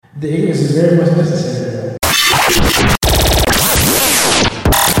The ignorance is very much necessary.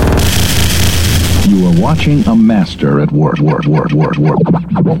 You are watching a master at work.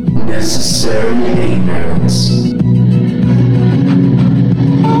 Necessary ignorance.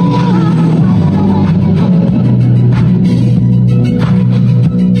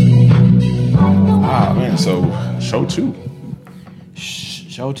 So show two.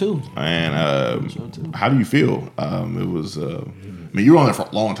 Show two. And how do you feel? It was. I mean, you were on there for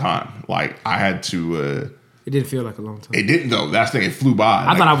a long time. Like I had to. It didn't feel like a long time. It didn't though. That's the thing. It flew by.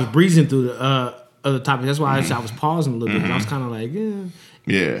 I thought I was breezing through the other topics. That's why I was pausing a little bit. I was kind of like,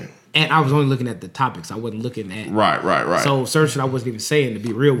 yeah. And I was only looking at the topics. I wasn't looking at Right. So certain shit I wasn't even saying, to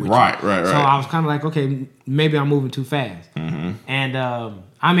be real with you. Right. So I was kind of like, okay, maybe I'm moving too fast. Mm-hmm. And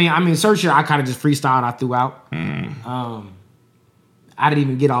I mean, certain shit I kind of just freestyled. I threw out. Mm-hmm. I didn't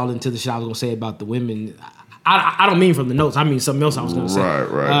even get all into the shit I was gonna say about the women. I don't mean from the notes. I mean something else I was gonna say.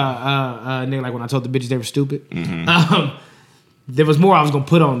 Right. Nigga, like when I told the bitches they were stupid. Mm-hmm. There was more I was gonna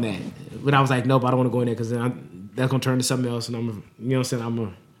put on that, but I was like, nope, I don't want to go in there because then that's gonna turn to something else, and I'm, you know what I'm saying, I'm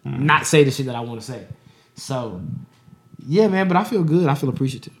gonna not say the shit that I want to say. So, yeah, man, but I feel good. I feel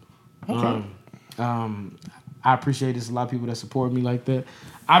appreciative. Okay. I appreciate this. A lot of people that support me like that.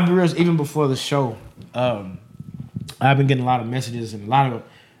 I'll be real, even before the show, I've been getting a lot of messages and a lot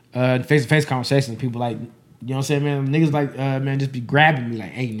of face-to-face conversations. People like, you know what I'm saying, man? Niggas like, man, just be grabbing me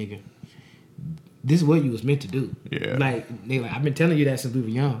like, hey, nigga, this is what you was meant to do. Yeah. Like, nigga, like, I've been telling you that since we were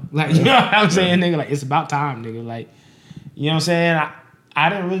young. Like, you know what I'm saying, nigga? Like, it's about time, nigga. Like, you know what I'm saying? I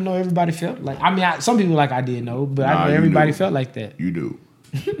didn't really know everybody felt like. I mean, some people like I did know, but I know everybody felt like that. You do.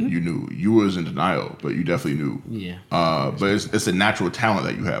 You knew. You was in denial, but you definitely knew. Yeah. But it's a natural talent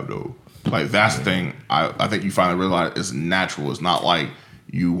that you have, though. Like, that's the thing. I think you finally realize it's natural. It's not like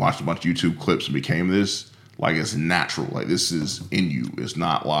you watched a bunch of YouTube clips and became this. Like, it's natural. Like, this is in you. It's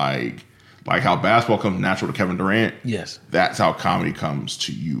not like how basketball comes natural to Kevin Durant. Yes. That's how comedy comes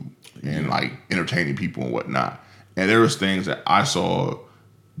to you and, like, entertaining people and whatnot. And there was things that I saw,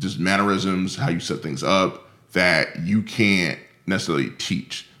 just mannerisms, how you set things up, that you can't necessarily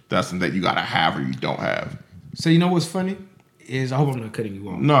teach. That's something that you got to have or you don't have. So you know what's funny? I hope I'm not cutting you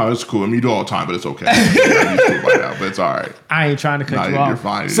off. No, it's cool. I mean, you do it all the time, but it's okay. I'm used to it by now, but it's all right. I ain't trying to cut you off. You're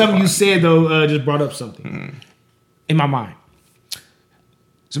fine. Something you said, though, just brought up something in my mind.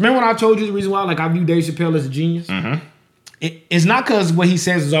 So remember when I told you the reason why, like, I view Dave Chappelle as a genius? Mm-hmm. It's not because what he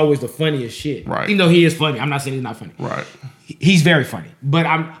says is always the funniest shit. Right. Even though he is funny. I'm not saying he's not funny. Right. He's very funny. But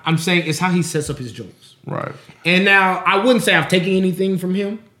I'm saying it's how he sets up his jokes. Right. And now, I wouldn't say I've taken anything from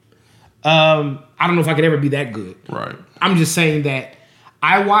him. I don't know if I could ever be that good. Right. I'm just saying that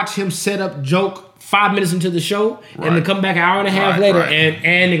I watch him set up joke 5 minutes into the show and then come back an hour and a half later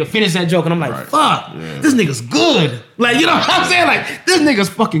and nigga finish that joke and I'm like, fuck, this nigga's good. Like, you know what I'm saying? Like, this nigga's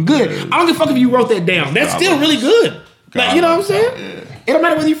fucking good. I don't give a fuck if you wrote that down. That's still really good. Like, you know what I'm saying? Yeah. It don't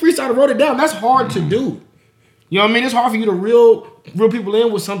matter whether you freestyle or wrote it down. That's hard to do. You know what I mean? It's hard for you to reel people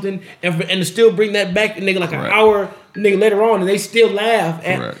in with something and to still bring that back, nigga, like an hour, nigga, later on, and they still laugh.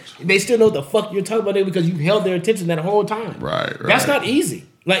 And they still know what the fuck you're talking about, nigga, because you held their attention that whole time. Right. That's not easy.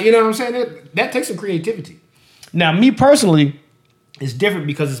 Like, you know what I'm saying? That takes some creativity. Now, me personally, it's different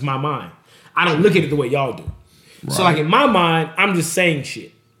because it's my mind. I don't look at it the way y'all do. Right. So, like, in my mind, I'm just saying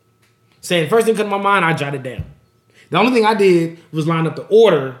shit. Saying first thing comes to my mind, I jot it down. The only thing I did was line up the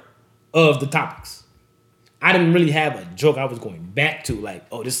order of the topics. I didn't really have a joke I was going back to, like,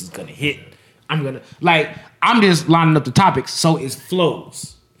 oh, this is gonna hit. I'm just lining up the topics so it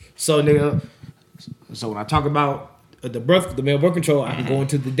flows. So, nigga, when I talk about the male birth control, I can go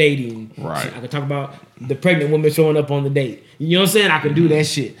into the dating. Right. I can talk about the pregnant woman showing up on the date. You know what I'm saying? I can do that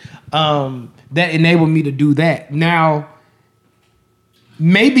shit. That enabled me to do that. Now,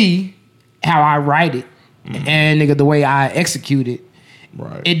 maybe how I write it and nigga the way I execute it,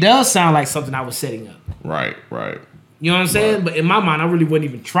 it does sound like something I was setting up. Right. You know what I'm saying? Right. But in my mind, I really wasn't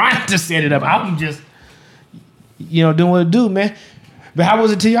even trying to set it up. I'm just, doing what it do, man. But how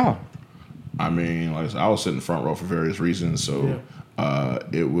was it to y'all? I mean, like I said, I was sitting front row for various reasons, so I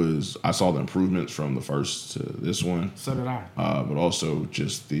saw the improvements from the first to this one. So did I. But also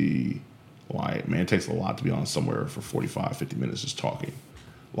just it takes a lot to be on somewhere for 45, 50 minutes just talking.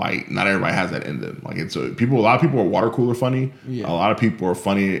 Like, not everybody has that in them. Like, a lot of people are water cooler funny. Yeah. A lot of people are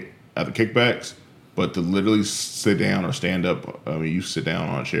funny at the kickbacks, but to literally sit down or stand up, I mean, you sit down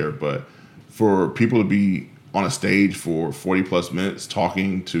on a chair, but for people to be on a stage for 40 plus minutes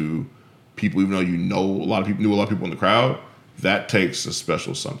talking to people, even though knew a lot of people in the crowd, that takes a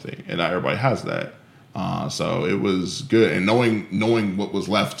special something, and not everybody has that. So it was good, and knowing what was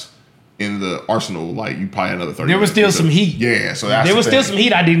left in the arsenal, like you probably had another 30. There was still minutes. some heat. Yeah, so that's There was still some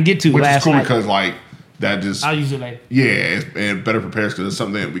heat I didn't get to which last is cool night. because like that just I'll use it later. yeah, and it better prepares because it's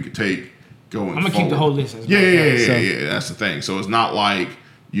something that we could take going. I'm gonna keep the whole list. Yeah. That's the thing. So it's not like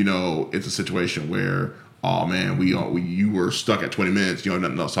it's a situation where oh man, you were stuck at 20 minutes. You know,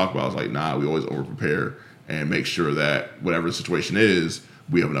 nothing else to talk about. It's like nah, we always over prepare and make sure that whatever the situation is,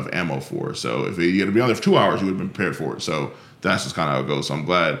 we have enough ammo for it. So if you had to be on there for 2 hours, you would have been prepared for it. So that's just kind of how it goes. So I'm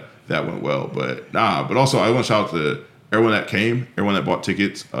glad that went well. But also I want to shout out to everyone that came, everyone that bought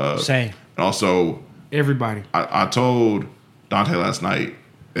tickets. Same. And also Everybody. I told Dante last night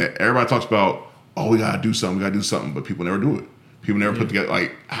that everybody talks about, oh, we gotta do something, but people never do it. People never put together.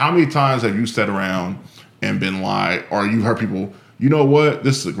 Like, how many times have you sat around and been like, or you heard people, you know what,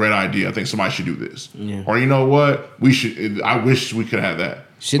 this is a great idea. I think somebody should do this. Yeah. Or you know what, we should. I wish we could have that.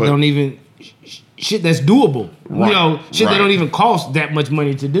 Shit that's doable. Right, Shit right. that don't even cost that much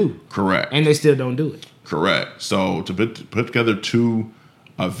money to do. Correct. And they still don't do it. Correct. So to put together 2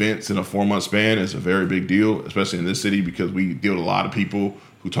 events in a 4-month span is a very big deal, especially in this city because we deal with a lot of people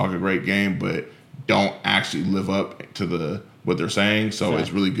who talk a great game but don't actually live up to what they're saying. So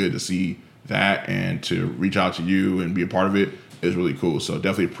it's really good to see that and to reach out to you and be a part of it is really cool. So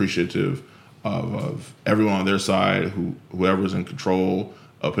definitely appreciative of everyone on their side, whoever's in control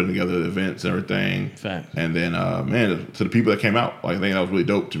of putting together the events and everything. Fact. And then, man, to the people that came out, like I think that was really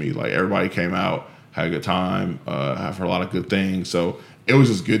dope to me. Like everybody came out, had a good time, have heard a lot of good things. So it was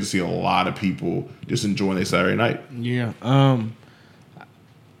just good to see a lot of people just enjoying their Saturday night. Yeah.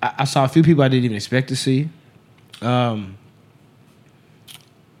 I saw a few people I didn't even expect to see.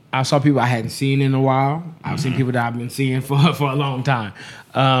 I saw people I hadn't seen in a while. I've seen people that I've been seeing for a long time.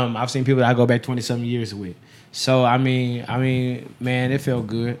 I've seen people that I go back 20-something years with. So, I mean, man, it felt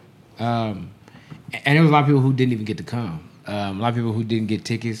good. And there was a lot of people who didn't even get to come. A lot of people who didn't get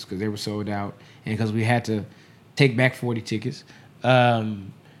tickets because they were sold out and because we had to take back 40 tickets. You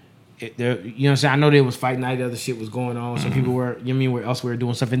know what I'm saying? I know there was fight night, other shit was going on. So people were, were elsewhere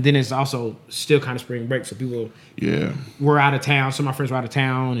doing stuff. And then it's also still kind of spring break. So people were out of town. Some of my friends were out of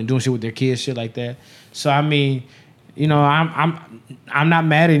town and doing shit with their kids, shit like that. So, I mean, I'm not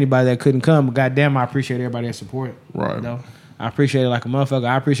mad at anybody that couldn't come, but goddamn, I appreciate everybody that support. Right. You know? I appreciate it like a motherfucker.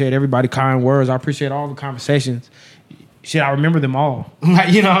 I appreciate everybody kind words. I appreciate all the conversations. Shit, I remember them all.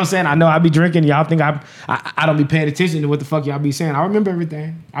 Like, you know what I'm saying? I know I be drinking. Y'all think I don't be paying attention to what the fuck y'all be saying. I remember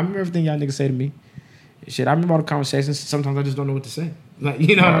everything. I remember everything y'all niggas say to me. Shit, I remember all the conversations. Sometimes I just don't know what to say. Like,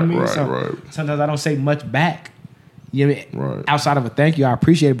 you know what I mean? Right. Sometimes I don't say much back. You know what I mean? Right. Outside of a thank you, I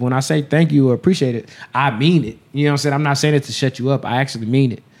appreciate it. But when I say thank you or appreciate it, I mean it. You know what I'm saying? I'm not saying it to shut you up. I actually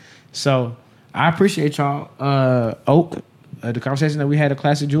mean it. So I appreciate y'all. Oak, the conversation that we had at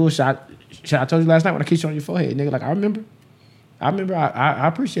Classic Jewels. I told you last night when I kissed you on your forehead, nigga. Like, I remember. I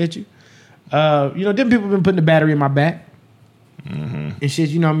appreciate you. Them people been putting the battery in my back and shit.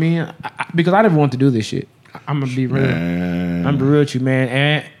 You know what I mean? Because I never wanted to do this shit. I'm gonna be real. I'm gonna be real with you,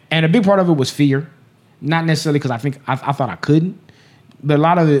 man. And a big part of it was fear, not necessarily because I thought I couldn't, but a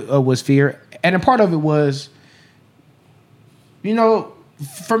lot of it was fear, and a part of it was,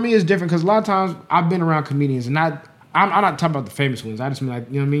 for me it's different because a lot of times I've been around comedians and I'm not talking about the famous ones. I just mean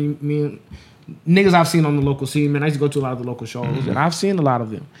like me and niggas I've seen on the local scene, man. I used to go to a lot of the local shows, and I've seen a lot of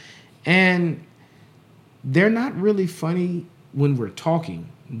them. And they're not really funny when we're talking,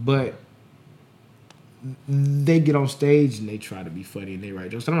 but they get on stage and they try to be funny and they write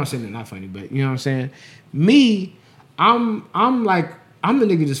jokes. I'm not saying they're not funny, but you know what I'm saying? Me, I'm the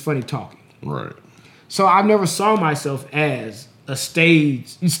nigga just funny talking. Right. So I never saw myself as a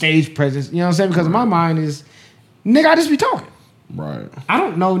stage presence, you know what I'm saying? Because my mind is, nigga, I just be talking. Right. I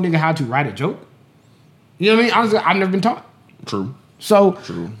don't know, nigga, how to write a joke. You know what I mean? Honestly, I've never been taught. True. So,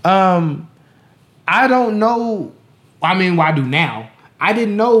 True. I don't know. I mean, what I do now. I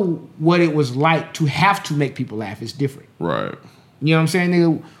didn't know what it was like to have to make people laugh. It's different. Right. You know what I'm saying,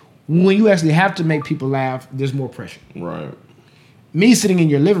 nigga? When you actually have to make people laugh, there's more pressure. Right. Me sitting in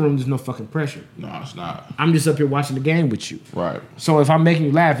your living room, there's no fucking pressure. No, it's not. I'm just up here watching the game with you. Right. So if I'm making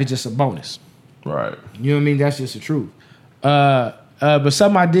you laugh, it's just a bonus. Right. You know what I mean? That's just the truth. But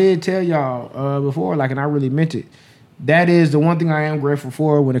something I did tell y'all before, like, and I really meant it. That is the one thing I am grateful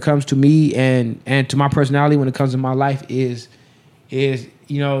for when it comes to me and to my personality, when it comes to my life is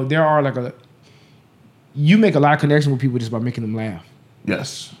there are you make a lot of connections with people just by making them laugh.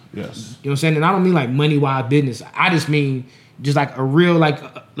 Yes. You know what I'm saying? And I don't mean like money wise business. I just mean just like a real like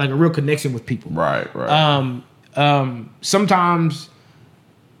a real connection with people. Right. Sometimes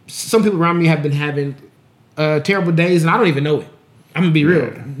some people around me have been having terrible days and I don't even know it. I'm gonna be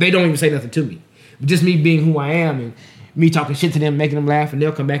real. They don't even say nothing to me. Just me being who I am and me talking shit to them, making them laugh, and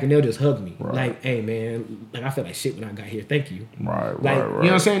they'll come back and they'll just hug me. Right. Like, hey man, like I feel like shit when I got here. Thank you. Right, Like, right. you know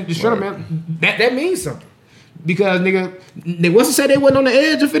what I'm saying? Just straight up, Right. man. That means something. Because nigga, they wasn't say they wasn't on the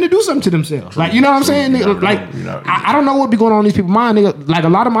edge of finna do something to themselves. Like, you know what I'm saying? Nigga, like, I don't know what be going on in these people's mind, nigga. Like a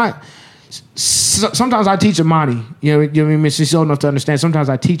lot of my, sometimes I teach Imani, you know what I mean? She's old enough to understand. Sometimes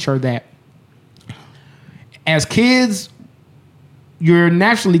I teach her that as kids, you're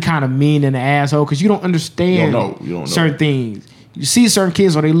naturally kind of mean and an asshole because you don't understand You don't know. certain things. You see certain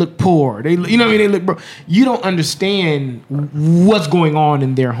kids or they look poor. They, you know what I mean? They look broke. You don't understand what's going on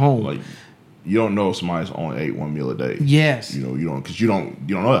in their home. Like, you don't know if somebody's only ate one meal a day. Yes. You know, you don't, because you don't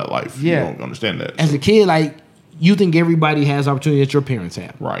know that life. Yeah. You don't understand that. As a kid, like, you think everybody has opportunity that your parents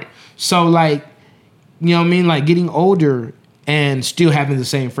have. Right. So, like, you know what I mean? Like, getting older and still having the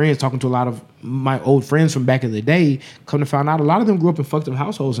same friends, talking to a lot of my old friends from back in the day, come to find out a lot of them grew up in fucked up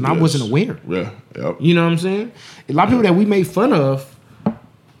households, and I wasn't aware. Yeah. Yep. You know what I'm saying? A lot of people that we made fun of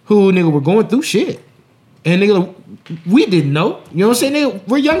who, nigga, were going through shit. And, nigga, we didn't know. You know what I'm saying? Nigga,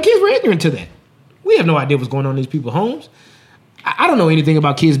 we're young kids. We're ignorant to that. We have no idea what's going on in these people's homes. I don't know anything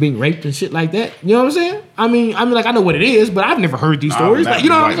about kids being raped and shit like that. You know what I'm saying? I mean, like, I know what it is, but I've never heard these stories. Like, you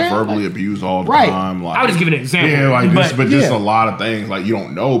know what I'm saying? Verbally abused all the Right. time. Like, I was just giving an example. Yeah, like this, but just yeah. a lot of things like you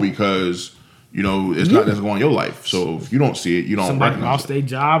don't know because you know it's not that's going on in your life. So if you don't see it, you don't Somebody recognize lost it. their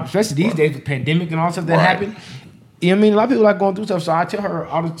job, especially these days with pandemic and all stuff that Right. happened. You know what I mean? A lot of people like going through stuff. So I tell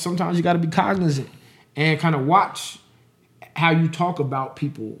her sometimes you got to be cognizant and kind of watch how you talk about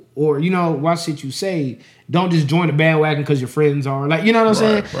people, or you know, watch what you say. Don't just join the bandwagon because your friends are like, you know what I'm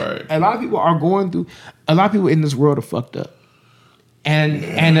saying? Right. A lot of people are going through. A lot of people in this world are fucked up, and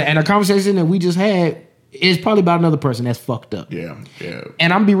a conversation that we just had is probably about another person that's fucked up. Yeah.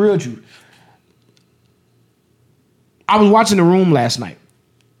 And I'm be real with you. I was watching The Room last night.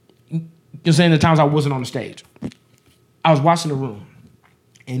 Just saying the times I wasn't on the stage. I was watching The Room.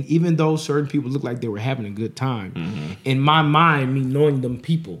 And even though certain people looked like they were having a good time, in my mind, me knowing them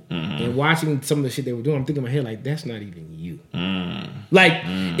people and watching some of the shit they were doing, I'm thinking in my head, like, that's not even you. Like,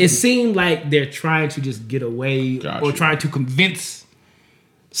 it seemed like they're trying to just get away or trying to convince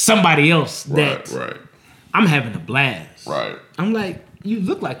somebody else that I'm having a blast. Right. I'm like, you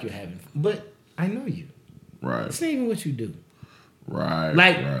look like you're having, but I know you. Right. It's not even what you do. Right.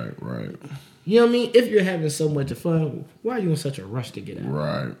 Like- Right. You know what I mean? If you're having so much fun, why are you in such a rush to get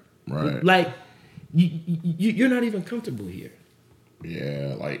out? Right. Like, you're not even comfortable here.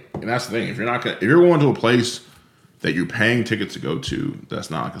 Yeah, like, and that's the thing. If you're going to a place that you're paying tickets to go to, that's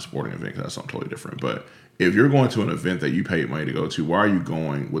not like a sporting event. 'Cause that's something totally different. But if you're going to an event that you paid money to go to, why are you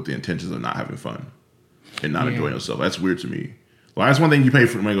going with the intentions of not having fun and not enjoying yourself? That's weird to me. Like, that's one thing you pay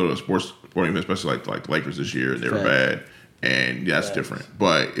for money to go to a sporting event, especially like the Lakers this year, and they were bad, and that's different.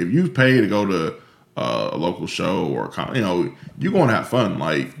 But if you pay to go to a local show or you're going to have fun.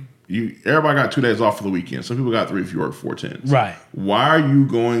 Like, everybody got 2 days off for the weekend. Some people got 3 if you work 4 10s. Right. Why are you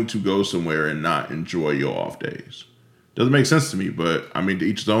going to go somewhere and not enjoy your off days? Doesn't make sense to me, but I mean, to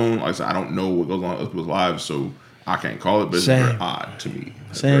each his own. Like I said, I don't know what goes on in other people's lives, so I can't call it, but it's very odd to me.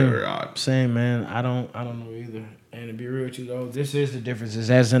 It's very, very odd. Same, man. I don't know either. And to be real with you, though, this is the difference.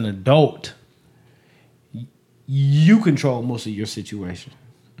 Is as an adult, you control most of your situation.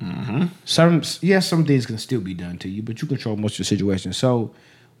 Some things can still be done to you, but you control most of your situation. So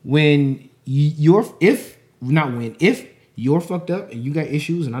if you're fucked up and you got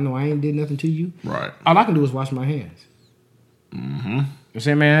issues, and I know I ain't did nothing to you, Right. all I can do is wash my hands. You know what I'm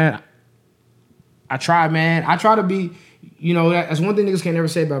saying, man? I try, man. I try to be, that's one thing niggas can't ever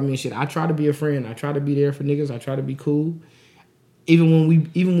say about me and shit. I try to be a friend. I try to be there for niggas. I try to be cool. Even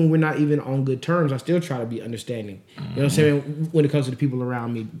when we're not even on good terms, I still try to be understanding. You know what I'm saying? When it comes to the people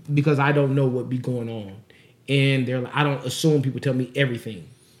around me, because I don't know what be going on, and I don't assume people tell me everything.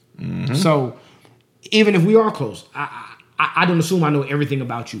 So even if we are close, I don't assume I know everything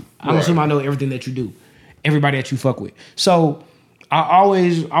about you. I don't assume I know everything that you do, everybody that you fuck with. So I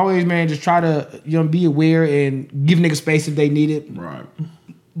always, man, just try to be aware and give niggas space if they need it, Right.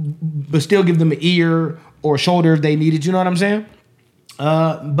 but still give them an ear or a shoulder if they need it. You know what I'm saying?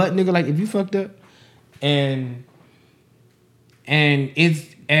 But nigga, like, if you fucked up and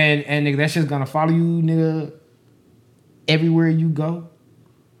nigga, that shit's gonna follow you, nigga, everywhere you go.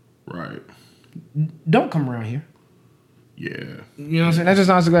 Right. Don't come around here. Yeah. You know what I'm saying? That's just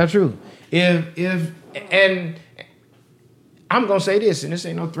honestly the truth. And I'm gonna say this, and this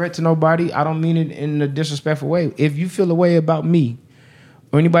ain't no threat to nobody. I don't mean it in a disrespectful way. If you feel a way about me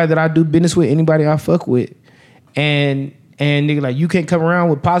or anybody that I do business with, anybody I fuck with, and nigga, like, you can't come around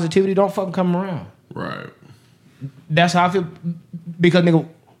with positivity, don't fucking come around. Right. That's how I feel. Because nigga,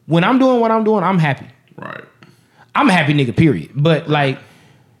 when I'm doing what I'm doing, I'm happy. Right. I'm a happy nigga, period. But like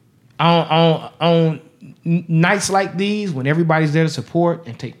on nights like these, when everybody's there to support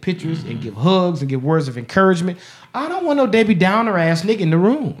and take pictures and give hugs and give words of encouragement, I don't want no Debbie Downer ass nigga in the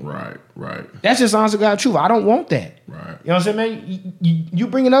room. Right. That's just honest to God truth. I don't want that. Right. You know what I'm saying, man? You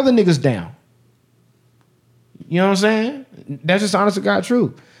bringing other niggas down. You know what I'm saying? That's just honest to God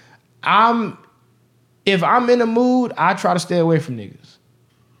truth. If I'm in a mood, I try to stay away from niggas.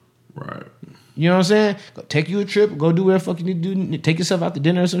 Right. You know what I'm saying? Go take you a trip, go do whatever the fuck you need to do. Take yourself out to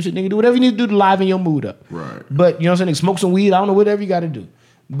dinner or some shit, nigga. Do whatever you need to do to liven your mood up. Right. But you know what I'm saying? Nigga, smoke some weed. I don't know, whatever you got to do.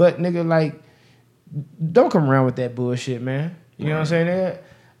 But nigga, like, don't come around with that bullshit, man. You know what I'm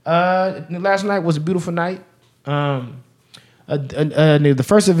saying? Last night was a beautiful night. The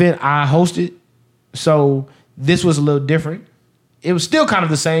first event I hosted, so this was a little different. It was still kind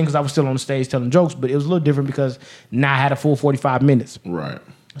of the same because I was still on the stage telling jokes, but it was a little different because now I had a full 45 minutes. Right.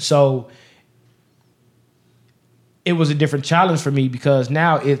 So it was a different challenge for me because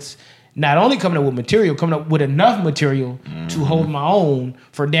now it's not only coming up with material, coming up with enough material to hold my own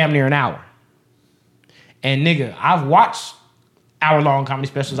for damn near an hour. And nigga, I've watched hour-long comedy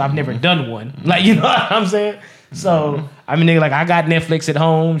specials. I've never done one. Like, you know what I'm saying? So, I mean, nigga, like, I got Netflix at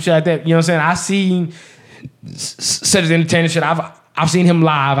home, shit like that. You know what I'm saying? I seen Cedric the Entertainer shit. I've seen him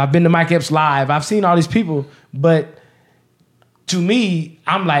live. I've been to Mike Epps live. I've seen all these people. But to me,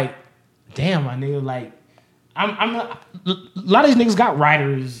 I'm like, damn, my nigga, like, a lot of these niggas got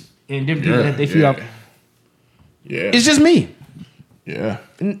writers and different people that they feel up. Yeah. It's just me. Yeah.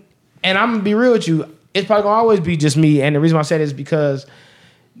 And I'm gonna be real with you. It's probably gonna always be just me. And the reason why I say that is because,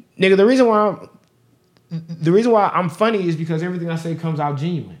 nigga, the reason why I'm funny is because everything I say comes out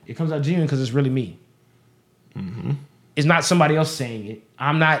genuine. It comes out genuine because it's really me. Mm-hmm. It's not somebody else saying it.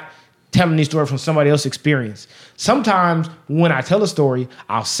 I'm not telling these stories from somebody else's experience. Sometimes when I tell a story,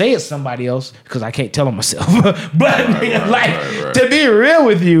 I'll say it's somebody else because I can't tell them myself. But to be real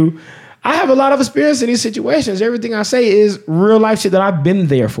with you, I have a lot of experience in these situations. Everything I say is real life shit that I've been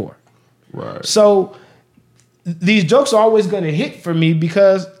there for. Right. So these jokes are always going to hit for me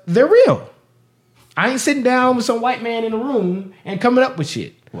because they're real. I ain't sitting down with some white man in a room and coming up with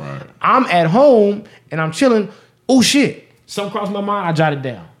shit. Right. I'm at home and I'm chilling. Oh shit. Something crossed my mind, I jot it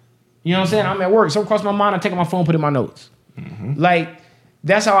down. You know what I'm saying? I'm at work. Something crossed my mind, I take out my phone, put it in my notes. Mm-hmm. Like,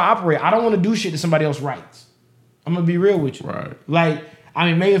 that's how I operate. I don't want to do shit that somebody else writes. I'm going to be real with you. Right. Like, I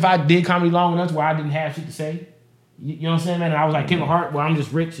mean, maybe if I did comedy long enough where I didn't have shit to say, you know what I'm saying, man? And I was like Kevin Hart, where I'm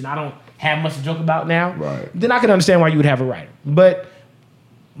just rich and I don't have much to joke about now. Right. Then I can understand why you would have a writer. But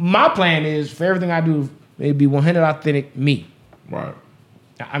my plan is for everything I do, it'd be 100 authentic me. Right.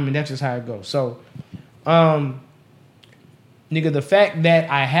 I mean, that's just how it goes. So, nigga, the fact that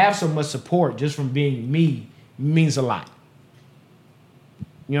I have so much support just from being me means a lot.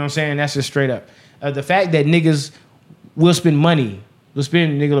 You know what I'm saying? That's just straight up. The fact that niggas will spend money,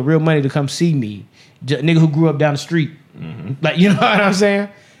 nigga real money to come see me, nigga who grew up down the street. Mm-hmm. Like, you know what I'm saying?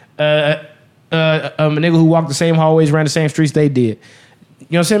 A nigga who walked the same hallways, ran the same streets they did.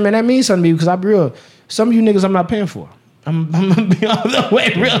 You know what I'm saying, man? That means something to me because I be real. Some of you niggas I'm not paying for. I'm gonna be all the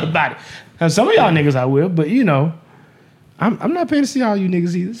way real about it. And some of y'all niggas I will, but you know, I'm not paying to see all you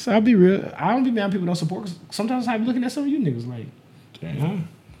niggas either. So I'll be real. I don't be mad when people don't support. Cause sometimes I be looking at some of you niggas like, damn.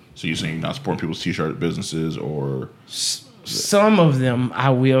 So you saying not supporting people's t-shirt businesses or? Some of them I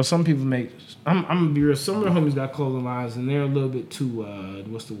will. Some people make. I'm gonna be real. Some of the homies got clothing lines and they're a little bit too.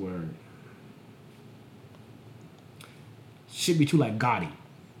 What's the word? Should be too like gaudy.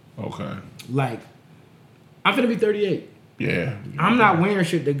 Okay. Like, I'm finna be 38. Yeah. I'm not wearing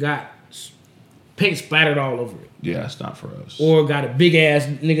shit that got paint splattered all over it. Yeah, it's not for us. Or got a big ass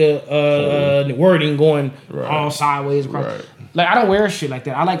nigga wording going all sideways across. Right. Like, I don't wear shit like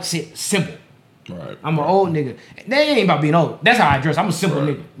that. I like shit simple. Right. I'm an old nigga. That ain't about being old. That's how I dress. I'm a simple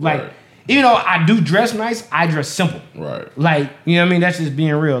nigga. Like, even though I do dress nice, I dress simple. Right. Like, you know what I mean? That's just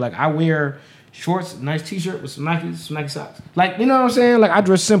being real. Like, I wear shorts, nice t-shirt with some Nike socks. Like, you know what I'm saying? Like, I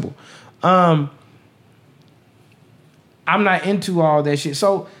dress simple. I'm not into all that shit.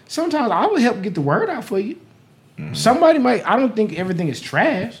 So sometimes I will help get the word out for you. Mm-hmm. Somebody might, I don't think everything is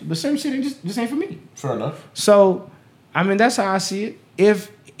trash, but some shit just ain't for me. Fair enough. So, I mean, that's how I see it.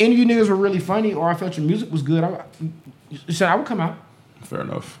 If any of you niggas were really funny or I felt your music was good, I would come out. Fair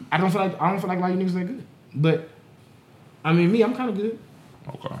enough. I don't feel like a lot of you niggas that good. But, I mean, me, I'm kind of good.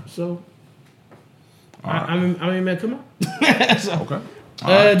 Okay. So, right. I mean, man, come on. So, okay.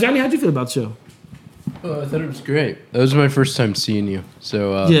 Right. Johnny, how'd you feel about the show? Oh, I thought it was great. That was my first time seeing you.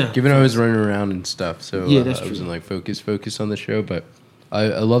 So, given I was running around and stuff, so I wasn't like focus on the show. But I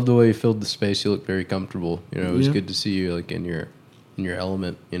love the way you filled the space. You look very comfortable. You know, it was good to see you like in your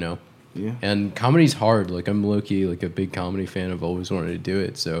element. You know, Yeah. And comedy's hard. Like, I'm low-key, like, a big comedy fan. I've always wanted to do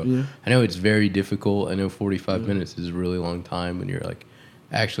it. So I know it's very difficult. I know 45 minutes is a really long time when you're, like,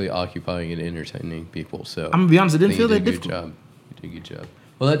 actually occupying and entertaining people. So I'm going to be honest, it didn't feel that difficult. You did a good job.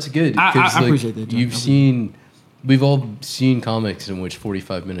 Well, that's good. I appreciate that, John. We've all seen comics in which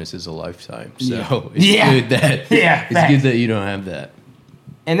 45 minutes is a lifetime. So it's good that good that you don't have that.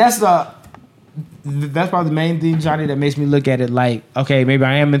 And that's probably the main thing, Johnny, that makes me look at it like, okay, maybe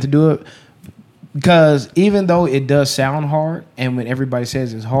I am meant to do it. Because even though it does sound hard, and when everybody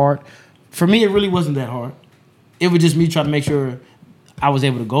says it's hard, for me, it really wasn't that hard. It was just me trying to make sure I was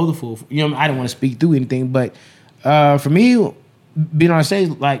able to go the full. You know, I didn't want to speak through anything, but for me, being on stage,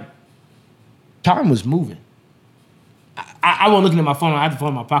 like, time was moving. I wasn't looking at my phone. I had the phone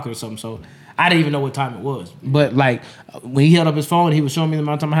in my pocket or something, so I didn't even know what time it was. But, like, when he held up his phone and he was showing me the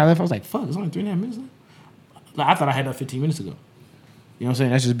amount of time I had left, I was like, fuck, it's only 3.5 minutes left. Like, I thought I had that 15 minutes ago. You know what I'm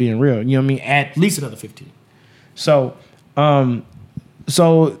saying? That's just being real. You know what I mean? At least another 15. So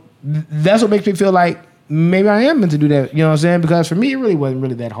that's what makes me feel like maybe I am meant to do that. You know what I'm saying? Because for me, it really wasn't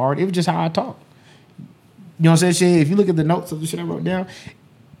really that hard. It was just how I talk. You know what I'm saying? Shit, if you look at the notes of the shit I wrote down,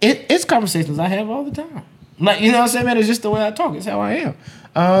 it's conversations I have all the time. Like, you know what I'm saying, man? It's just the way I talk. It's how I am.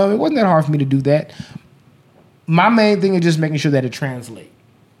 It wasn't that hard for me to do that. My main thing is just making sure that it translates.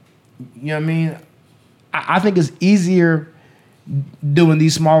 You know what I mean? I think it's easier doing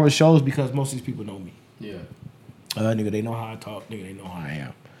these smaller shows because most of these people know me. Yeah. Nigga, they know how I talk. Nigga, they know how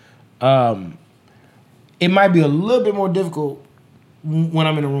I am. It might be a little bit more difficult when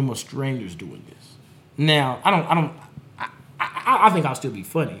I'm in a room of strangers doing this. Now, I think I'll still be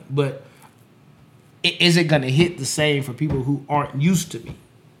funny, but is it going to hit the same for people who aren't used to me?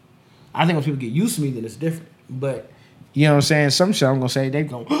 I think when people get used to me, then it's different. But, you know what I'm saying? Some shit I'm going to say, they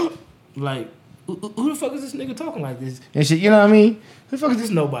go, like, who the fuck is this nigga talking like this? And shit, you know what I mean? Who the fuck is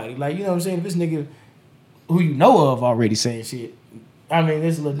this nobody? Like, you know what I'm saying? If this nigga who you know of already saying shit, I mean,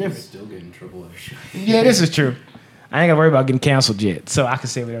 it's a little different. Still get in trouble every show. Yeah, this is true. I ain't got to worry about getting canceled yet. So I can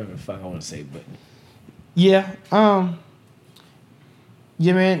say whatever the fuck I want to say. But, yeah,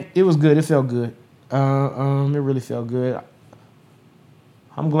 yeah, man, it was good. It felt good. It really felt good.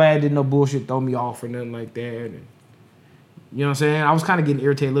 I'm glad didn't no bullshit throw me off or nothing like that. And, you know what I'm saying? I was kind of getting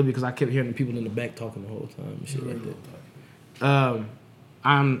irritated a little bit because I kept hearing the people in the back talking the whole time and shit like that.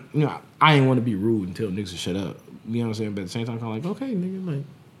 I ain't want to be rude and tell niggas to shut up. You know what I'm saying? But at the same time, I'm like, okay, nigga, like,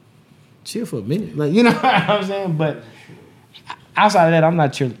 chill for a minute. Like, you know what I'm saying? But outside of that, I'm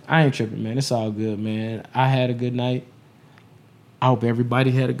not tripping. I ain't tripping, man. It's all good, man. I had a good night. I hope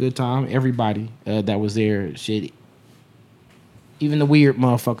everybody had a good time. Everybody that was there, shit. Even the weird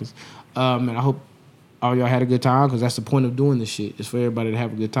motherfuckers. And I hope all y'all had a good time because that's the point of doing this shit. It's for everybody to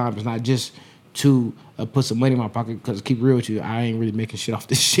have a good time. It's not just to put some money in my pocket because keep real with you, I ain't really making shit off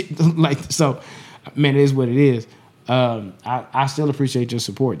this shit. Like, so, man, it is what it is. I still appreciate your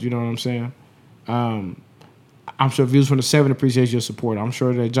support. You know what I'm saying? I'm sure Views from the 7 appreciates your support. I'm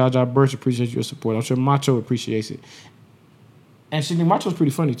sure that Jaja Birch appreciates your support. I'm sure Macho appreciates it. And shit, Macho's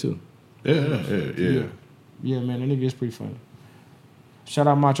pretty funny too. Yeah. Yeah, man, that nigga is pretty funny. Shout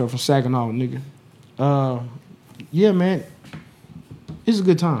out Macho from Saginaw, nigga. Yeah, man, it's a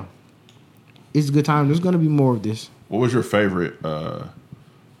good time. It's a good time. There's gonna be more of this. What was your favorite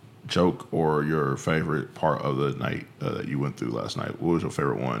joke or your favorite part of the night that you went through last night? What was your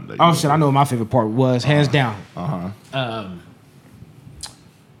favorite one? That you oh shit, I know what my favorite part was, hands down.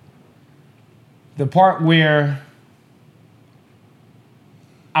 The part where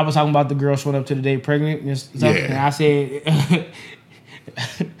I was talking about the girl showing up to the day pregnant and stuff, and I said,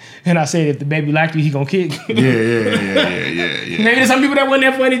 if the baby liked you, he gonna kick. Yeah. Maybe there's some people that wasn't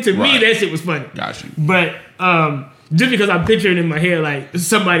that funny. To me, that shit was funny. Got you. But just because I'm picturing in my head like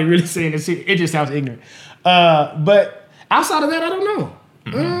somebody really saying this shit, it just sounds ignorant. But outside of that, I don't know.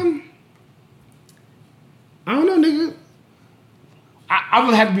 I don't know, nigga. I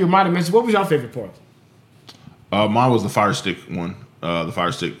would have to be reminded, man. What was your favorite part? Mine was the fire stick one. The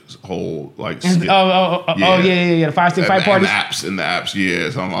fire stick whole like. Yeah. The fire stick fight party. In the apps,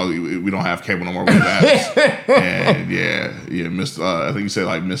 yeah. So we don't have cable no more with the apps. And yeah. Missed. I think you said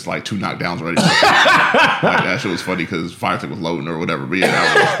like missed like 2 knockdowns already. Like that shit was funny because fire stick was loading or whatever. But yeah,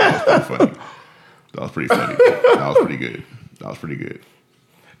 that was pretty funny. That was pretty funny. That was pretty good.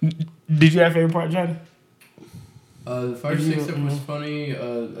 Did you have a favorite part, Johnny? The fire stick stuff was funny.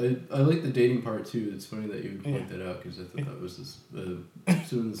 I like the dating part too. It's funny that you would point that out because I thought that was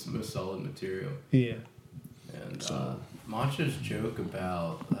some of the most solid material. Yeah. And Macho's joke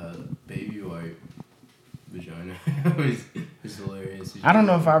about baby wipe vagina was hilarious. I don't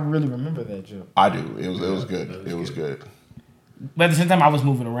know if I really remember that joke. I do. It was good. It was good. But at the same time, I was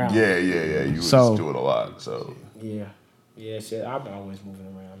moving around. Yeah. You was So- doing a lot. So Yeah, shit. I'm always moving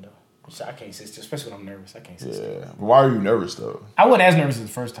around though. So I can't sit still, especially when I'm nervous. I can't sit still. yeah. But why are you nervous though? I wasn't as nervous as the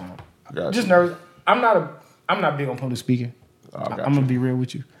first time. Got Just you. nervous. I'm not big on public speaking. I got I'm you. gonna be real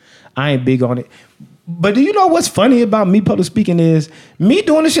with you. I ain't big on it. But do you know what's funny about me public speaking is me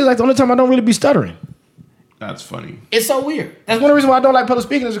doing this shit like the only time I don't really be stuttering. That's funny. It's so weird. That's one of the reasons why I don't like public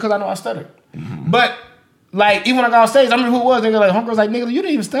speaking is because I know I stutter. But like even when I got on stage, I remember who it was. Nigga, like homegirls, like nigga, you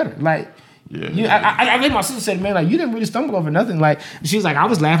didn't even stutter. Like, Yeah. I think my sister said, man, like you didn't really stumble over nothing. Like she was like, I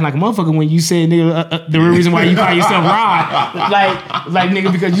was laughing like a motherfucker when you said, nigga, the real reason why you call yourself Rod, like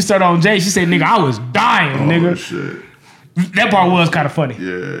nigga, because you started on Jay. She said, nigga, I was dying, nigga. Oh shit. That part was kind of funny.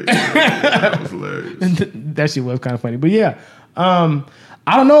 Yeah. That was hilarious. That shit was kind of funny. But yeah, I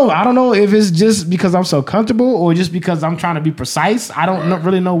don't know. I don't know if it's just because I'm so comfortable or just because I'm trying to be precise. I don't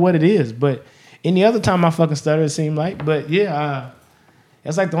really know what it is. But any other time I fucking stutter, it seemed like. But yeah,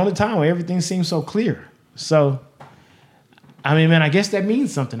 it's like the only time where everything seems so clear. So, I mean, man, I guess that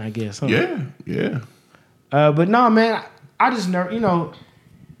means something, I guess. Huh? Yeah. But no, man, I just never,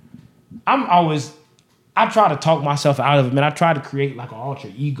 I try to talk myself out of it, man. I try to create like an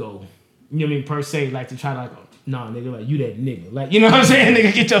alter ego, you know what I mean, per se, like to try to like, nah, nigga, like you that nigga. Like, you know what I'm saying?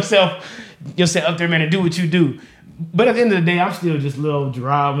 Nigga, get yourself up there, man, and do what you do. But at the end of the day, I'm still just little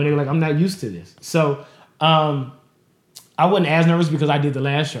Gerard, nigga, like I'm not used to this. So, I wasn't as nervous because I did the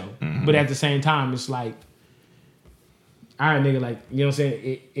last show. But at the same time, it's like, all right, nigga, like, you know what I'm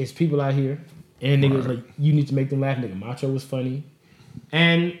saying? It's people out here. And niggas like, you need to make them laugh. Nigga, Macho was funny.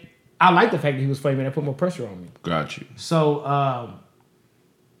 And I like the fact that he was funny, man. That put more pressure on me. Got you. So,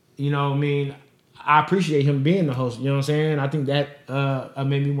 you know what I mean? I appreciate him being the host. You know what I'm saying? I think that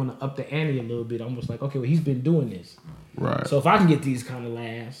made me want to up the ante a little bit. Almost like, okay, well, he's been doing this. Right. So if I can get these kind of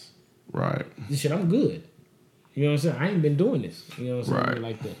laughs, Right. this shit, I'm good. You know what I'm saying? I ain't been doing this. You know what I'm saying? Right.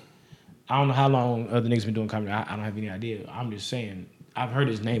 Like that. I don't know how long other niggas been doing comedy. I don't have any idea. I'm just saying, I've heard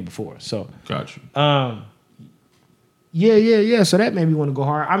his name before. So, Got you. yeah. So that made me want to go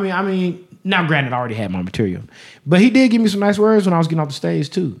hard. I mean, now granted, I already had my material, but he did give me some nice words when I was getting off the stage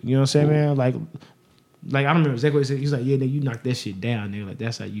too. You know what I'm saying, man? Like I don't remember exactly what he said. He's like, yeah, nigga, you knocked that shit down, nigga. Like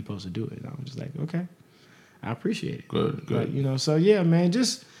that's how you supposed to do it. And I'm just like, okay, I appreciate it. Good. Like, so yeah, man,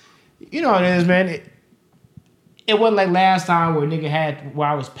 just you know what it is, man. It wasn't like last time where nigga had where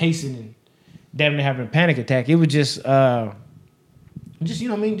I was pacing and damn near having a panic attack. It was just you know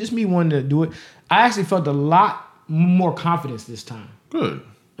what I mean, just me wanting to do it. I actually felt a lot more confidence this time. Good.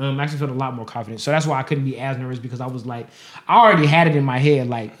 I actually felt a lot more confident. So that's why I couldn't be as nervous because I was like, I already had it in my head,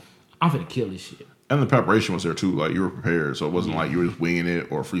 like, I'm finna kill this shit. And the preparation was there too. Like you were prepared, so it wasn't like you were just winging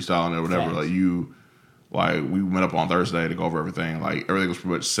it or freestyling it or whatever. Facts. Like we went up on Thursday to go over everything. Like everything was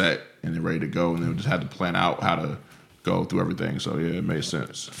pretty much set and then ready to go, and then we just had to plan out how to go through everything. So yeah, it made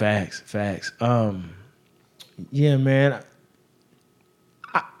sense. Facts. Yeah, man.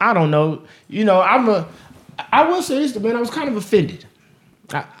 I don't know. You know, I will say this, man. I was kind of offended.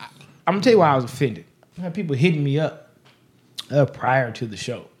 I'm gonna tell you why I was offended. I had people hitting me up prior to the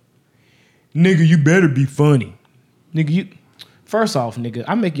show. Nigga, you better be funny. Nigga, first off, nigga,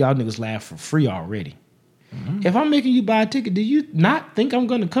 I make y'all niggas laugh for free already. Mm-hmm. If I'm making you buy a ticket, do you not think I'm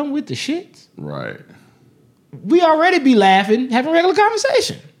gonna come with the shits? Right. We already be laughing, having regular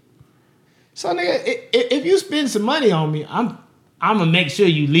conversation. So, nigga, if you spend some money on me, I'm gonna make sure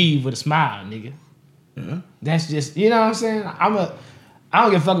you leave with a smile, nigga. Yeah. That's just, you know what I'm saying? I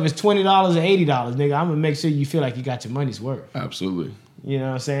don't give a fuck if it's $20 or $80, nigga. I'm gonna make sure you feel like you got your money's worth. Absolutely. You know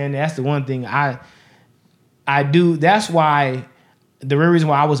what I'm saying? That's the one thing I do. That's why the real reason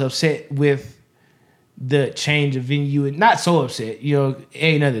why I was upset with the change of venue, and not so upset, you know, it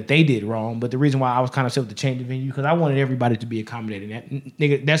ain't nothing that they did wrong, but the reason why I was kind of upset with the change of venue, because I wanted everybody to be accommodating. That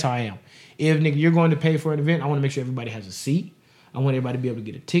nigga, that's how I am. If nigga you're going to pay for an event, I want to make sure everybody has a seat. I want everybody to be able to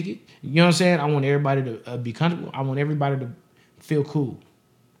get a ticket. You know what I'm saying? I want everybody to be comfortable. I want everybody to feel cool.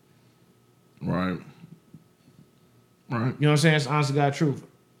 Right. You know what I'm saying? It's honest to God truth.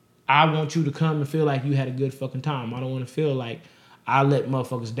 I want you to come and feel like you had a good fucking time. I don't want to feel like I let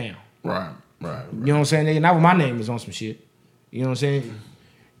motherfuckers down. Right. You know what I'm saying? Nigga, not when my name is on some shit. You know what I'm saying?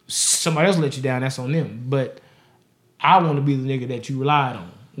 Somebody else let you down, that's on them. But I want to be the nigga that you relied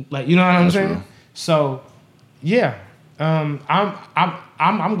on. Like, you know what I'm saying? Real. So, yeah. I'm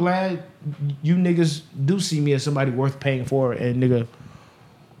glad you niggas do see me as somebody worth paying for and nigga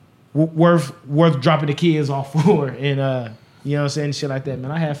worth dropping the kids off for and you know what I'm saying, shit like that,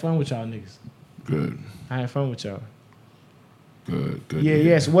 man. I had fun with y'all niggas. Good. I had fun with y'all. Good.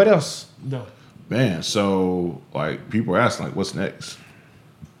 Yeah. So what else though? Man, so like people are asking like, what's next?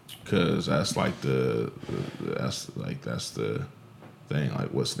 Because that's like that's the thing. Like,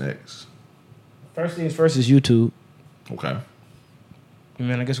 what's next? First things first is YouTube. Okay.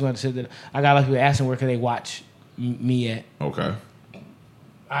 Man, I guess we're going to sit there. I got a lot of people asking where can they watch me at. Okay.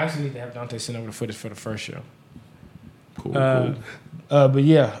 I actually need to have Dante send over the footage for the first show. Cool. But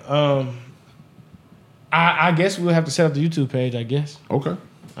yeah, I guess we'll have to set up the YouTube page. I guess. Okay.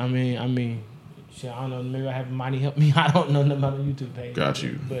 I mean, shit, I don't know. Maybe I have Monty help me. I don't know nothing about the YouTube page. Got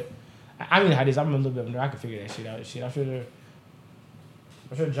you. But I mean, how this? I'm a little bit of a nerd. I can figure that shit out. Shit, I'm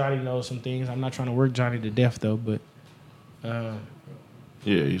sure Johnny knows some things. I'm not trying to work Johnny to death though, but.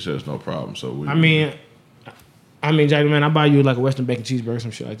 Yeah, he says no problem. So we. I mean, Johnny, man, I'll buy you like a Western bacon cheeseburger,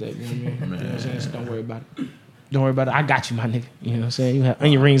 some shit like that. You know what I mean? Man. You know what I'm saying? So don't worry about it. Don't worry about it. I got you, my nigga. You know what I'm saying? You have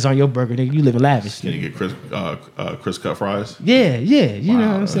onion rings on your burger, nigga. You living lavish. Can you get Chris cut fries? Yeah. You know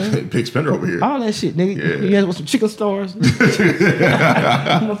what I'm saying? Big spender over here. All that shit, nigga. Yeah. You guys want some chicken stars?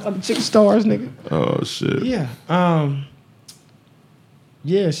 Motherfucking chicken stars, nigga. Oh shit. Yeah.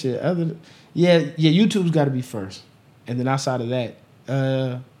 Yeah, shit. YouTube's got to be first, and then outside of that,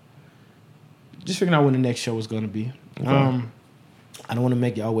 just figuring out when the next show is going to be. Okay. I don't want to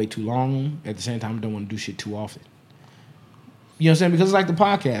make y'all wait too long. At the same time, I don't want to do shit too often. You know what I'm saying? Because it's like the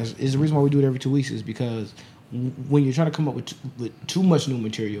podcast is the reason why we do it every 2 weeks is because when you're trying to come up with too much new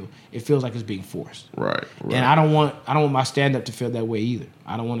material, it feels like it's being forced. Right. And I don't want my stand up to feel that way either.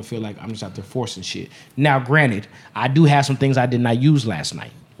 I don't want to feel like I'm just out there forcing shit. Now, granted, I do have some things I did not use last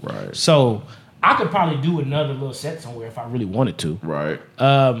night. Right. So I could probably do another little set somewhere if I really wanted to. Right.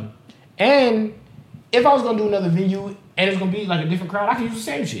 And if I was gonna do another venue and it's gonna be like a different crowd, I can use the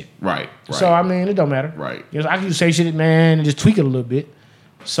same shit. Right. So I mean, it don't matter. Right. You know, I can use the same shit, man, and just tweak it a little bit.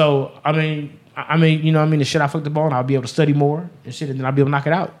 So I mean, you know, what I mean, the shit I fucked up on, I'll be able to study more and shit, and then I'll be able to knock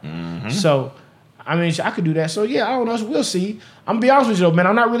it out. Mm-hmm. So I mean, I could do that. So yeah, I don't know. We'll see. I'm gonna be honest with you though, man.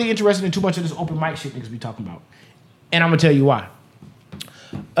 I'm not really interested in too much of this open mic shit niggas be talking about, and I'm gonna tell you why.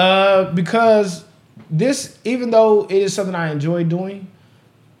 Because this, even though it is something I enjoy doing,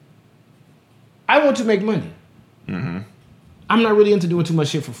 I want to make money. Mm-hmm. I'm not really into doing too much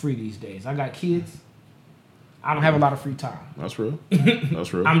shit for free these days. I got kids. I don't have a lot of free time. That's real.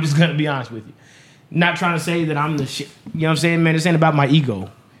 That's real. I'm just gonna be honest with you. Not trying to say that I'm the shit. You know what I'm saying, man? This ain't about my ego.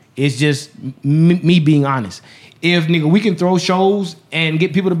 It's just me being honest. If nigga we can throw shows and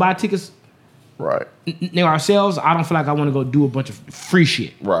get people to buy tickets, right. Nigga ourselves, I don't feel like I want to go do a bunch of free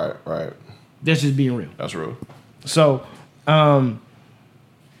shit. Right. That's just being real. That's real. So, I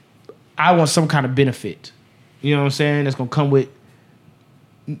want some kind of benefit. You know what I'm saying? That's gonna come with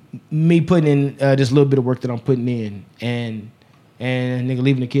me putting in this little bit of work that I'm putting in, and nigga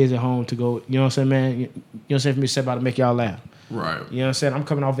leaving the kids at home to go. You know what I'm saying, man? You know what I'm saying? For me to step out and make y'all laugh. Right. You know what I'm saying? I'm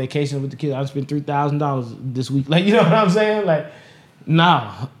coming off vacation with the kids. I spent $3,000 this week. Like, you know what I'm saying? Like,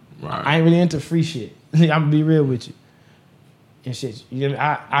 nah. Right. I ain't really into free shit. I'm gonna be real with you. And shit. You know,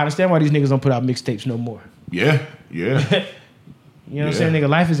 I understand why these niggas don't put out mixtapes no more. Yeah. You know what I'm saying? Nigga,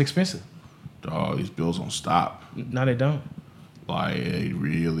 life is expensive. Dog, these bills don't stop. No, they don't. Like, they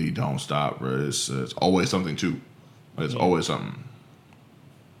really don't stop, bro. It's always something, too. It's always something.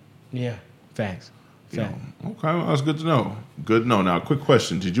 Yeah. Facts. You know. Okay, well, that's good to know. Good to know. Now, quick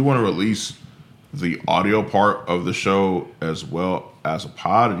question. Did you want to release the audio part of the show as well as a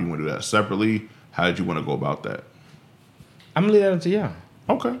pod? Or do you want to do that separately? How did you want to go about that? I'm gonna leave that up to y'all.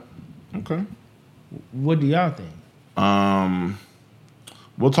 Okay. What do y'all think?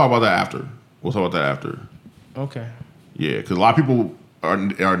 We'll talk about that after. Okay. Yeah, because a lot of people are in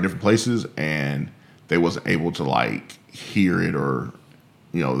different places and they wasn't able to like hear it, or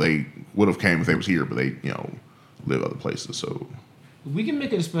you know they would have came if they was here, but they live other places. So we can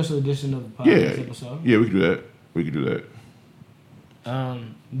make it a special edition of the podcast episode. Yeah, we can do that.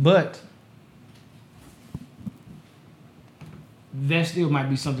 But that still might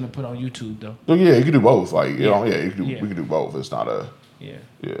be something to put on YouTube though. So yeah, you can do both. Like we can do both. It's not a yeah.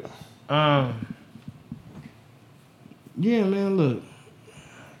 Yeah, man. Look,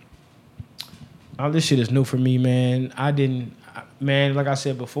 all this shit is new for me, man. Like I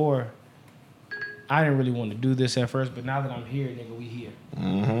said before, I didn't really want to do this at first, but now that I'm here, nigga, we here.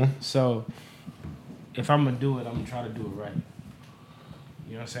 Mm-hmm. So if I'm gonna do it, I'm gonna try to do it right.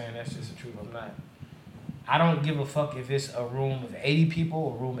 You know what I'm saying? That's just the truth. I don't give a fuck if it's a room of 80 people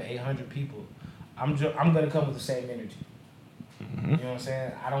or a room of 800 people. I'm gonna come with the same energy. Mm-hmm. You know what I'm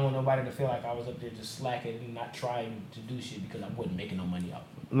saying? I don't want nobody to feel like I was up there just slacking and not trying to do shit because I wasn't making no money off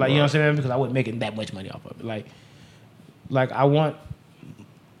of it. Like, you know what I'm saying? Because I wasn't making that much money off of it. Like I want...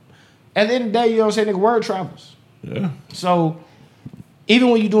 At the end of the day, you know what I'm saying? Nigga, word travels. Yeah. So,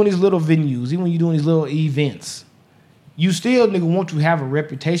 even when you're doing these little venues, even when you're doing these little events, you still, nigga, want to have a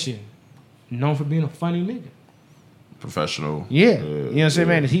reputation known for being a funny nigga. Professional. Yeah. You know what I'm saying,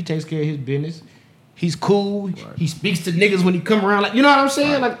 man? He takes care of his business. He's cool. Right. He speaks to niggas when he come around. Like, you know what I'm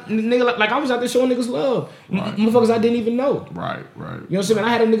saying? Right. Like, nigga, like I was out there showing niggas love. Right. Motherfuckers I didn't even know. Right. You know what I'm saying? I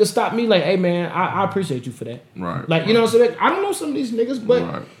had a nigga stop me like, hey, man, I appreciate you for that. Right. Like, you know what I'm saying? I don't know some of these niggas, but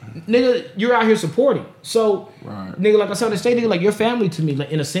nigga, you're out here supporting. So, nigga, like I said, stay nigga, like your family to me, like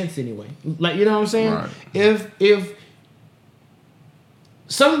in a sense anyway. Like, you know what I'm saying? Right. If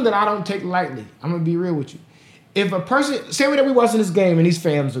something that I don't take lightly, I'm gonna be real with you. If a person, say that we watching this game and these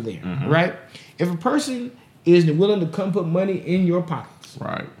fans are there, right? If a person is willing to come put money in your pockets,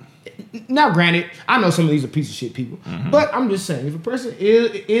 right? Now, granted, I know some of these are piece of shit people, but I'm just saying, if a person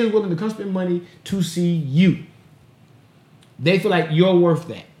is willing to come spend money to see you, they feel like you're worth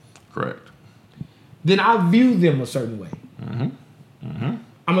that. Correct. Then I view them a certain way. I'm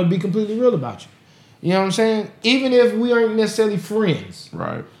gonna be completely real about you. You know what I'm saying? Even if we aren't necessarily friends,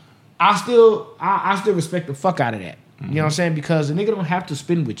 right? I still respect the fuck out of that. You know what I'm saying? Because the nigga don't have to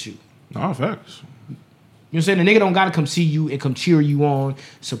spend with you. No, facts. You know what I'm saying? The nigga don't gotta come see you and come cheer you on,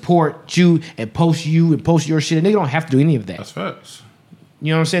 support you and post your shit. The nigga don't have to do any of that. That's facts.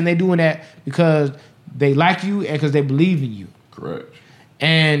 You know what I'm saying? They doing that because they like you and because they believe in you. Correct.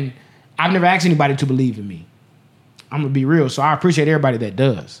 And I've never asked anybody to believe in me. I'm gonna be real. So I appreciate everybody that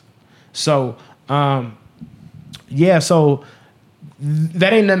does. So, so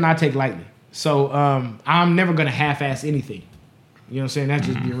that ain't nothing I take lightly. So I'm never gonna half-ass anything. You know what I'm saying? That's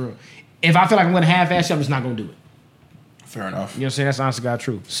just being real. If I feel like I'm gonna half-ass shit, I'm just not gonna do it. Fair enough. You know what I'm saying? That's honest to God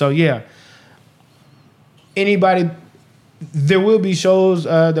truth. So yeah. Anybody, there will be shows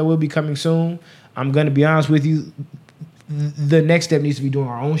that will be coming soon. I'm gonna be honest with you. The next step needs to be doing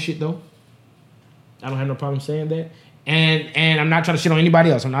our own shit though. I don't have no problem saying that. And I'm not trying to shit on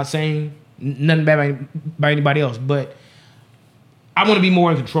anybody else. I'm not saying nothing bad by anybody else, but I want to be more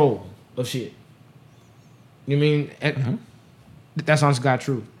in control of shit. You know what I mean? That's honest God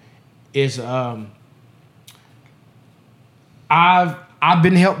truth. Is I've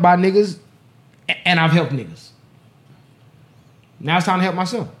been helped by niggas and I've helped niggas. Now it's time to help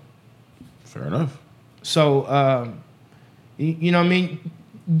myself. Fair enough. So you know what I mean?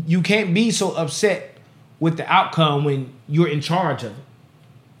 You can't be so upset with the outcome when you're in charge of it.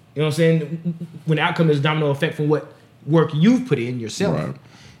 You know what I'm saying? When the outcome is domino effect from what work you've put in yourself, right.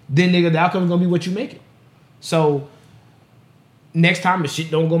 Then nigga, the outcome is gonna be what you make it. So next time if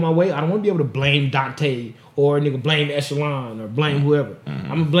shit don't go my way, I don't want to be able to blame Dante or nigga blame Echelon or blame whoever. I'm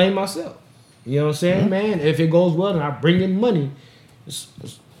gonna blame myself. You know what I'm saying, man? If it goes well and I bring in money,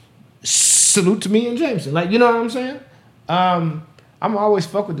 salute to me and Jameson. Like, you know what I'm saying? I'm always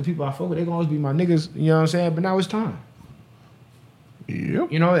fuck with the people I fuck with. They gonna always be my niggas. You know what I'm saying? But now it's time.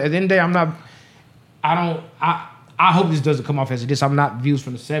 Yep. You know, at the end of the day, I hope this doesn't come off as this. I'm not views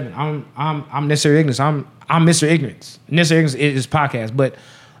from the 7. I'm Necessary Ignorance. I'm Mr. Ignorance. Necessary Ignorance is podcast, but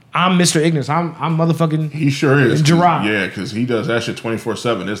I'm Mr. Ignorance. I'm motherfucking. He sure is. Gerard. Yeah, because he does that shit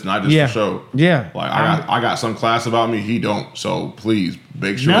 24/7. It's not just for show. Yeah. Like I got some class about me. He don't. So please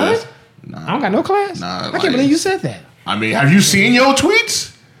make sure that's. Nah. I don't got no class. Nah, I can't believe you said that. I mean, have you seen your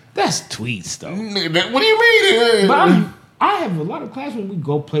tweets? That's tweets though. What do you mean? But I have a lot of class when we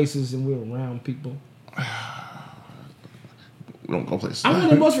go places and we're around people. We don't go places. I'm one of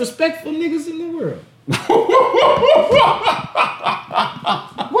the most respectful niggas in the world.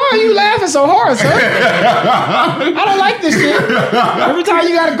 Why are you laughing so hard, sir? I don't like this shit. Every time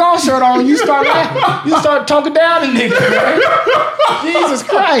you got a golf shirt on, you start laughing. You start talking down to niggas, man. Jesus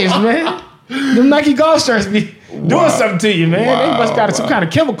Christ, man. Them Nike golf shirts be doing something to you, man. They must got some kind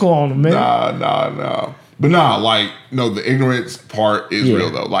of chemical on them, man. Nah. But the ignorance part is real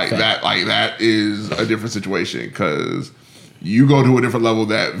though. That is a different situation because you go to a different level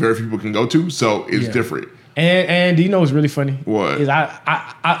that very few people can go to, so it's different. And do you know what's really funny? What? Is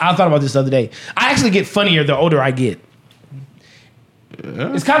I thought about this the other day. I actually get funnier the older I get.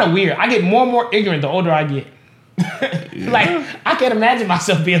 Yeah. It's kind of weird. I get more and more ignorant the older I get. Like, I can't imagine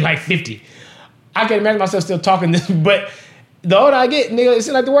myself being like 50. I can't imagine myself still talking this, but the older I get, nigga, it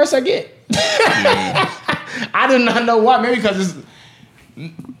seems like the worse I get. I do not know why. Maybe because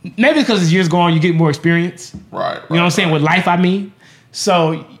as years go on, you get more experience. Right. You know what I'm saying? With life, I mean.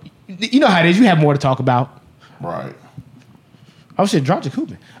 So, you know how it is. You have more to talk about. Right. Oh, shit, drop the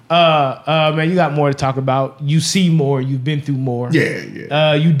Coopin. Man, you got more to talk about. You see more. You've been through more.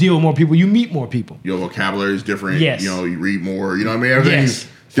 Yeah. You deal with more people. You meet more people. Your vocabulary is different. Yes. You know, you read more. You know what I mean? Everything's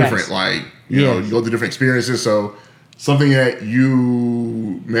different. Facts. Like, you know, you go through different experiences. So something that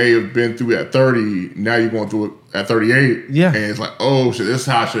you may have been through at 30, now you're going through it at 38. Yeah. And it's like, oh shit, this is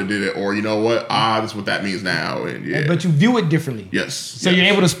how I should have did it. Or you know what? This is what that means now. And yeah. But you view it differently. Yes. So you're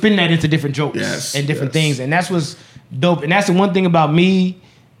able to spin that into different jokes and different things. And that's what's dope. And that's the one thing about me,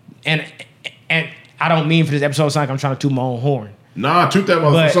 and I don't mean for this episode to sound like I'm trying to toot my own horn. Nah, toot that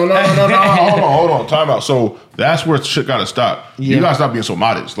motherfucker. So no. Hold on. Time out. So that's where shit gotta stop. Yeah. You gotta stop being so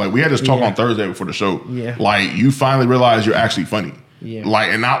modest. Like we had this talk on Thursday before the show. Yeah. Like you finally realize you're actually funny. Yeah. Like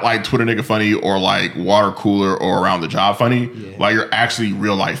and not like Twitter nigga funny or like water cooler or around the job funny. Yeah. Like you're actually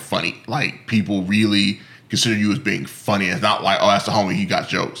real life funny. Like people really consider you as being funny. It's not like, oh, that's the homie, he got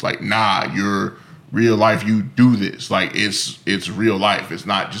jokes. Like, nah, you're real life, you do this. Like it's real life. It's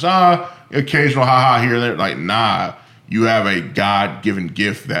not just occasional haha here and there. Like, nah. You have a God-given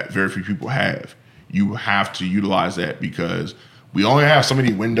gift that very few people have. You have to utilize that because we only have so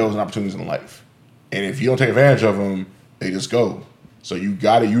many windows and opportunities in life. And if you don't take advantage of them, they just go. So you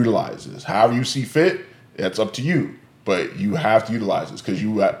got to utilize this. However you see fit, that's up to you. But you have to utilize this because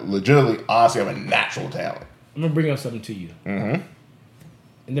you legitimately, honestly have a natural talent. I'm going to bring up something to you. Mm-hmm.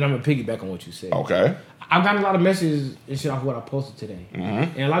 And then I'm going to piggyback on what you said. Okay. I've gotten a lot of messages and shit off what I posted today.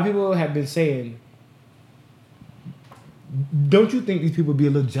 Mm-hmm. And a lot of people have been saying, don't you think these people be a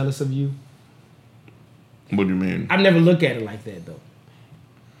little jealous of you? What do you mean? I've never looked at it like that, though.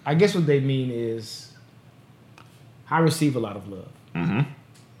 I guess what they mean is I receive a lot of love. Mm-hmm.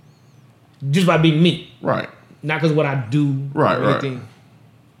 Just by being me. Right. Not because of what I do right, or anything.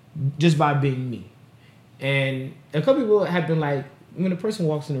 Right. Just by being me. And a couple people have been like, when a person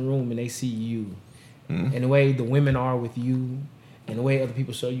walks in the room and they see you, and the way the women are with you, and the way other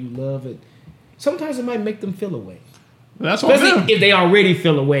people show you love, sometimes it might make them feel away. That's all. Especially if they already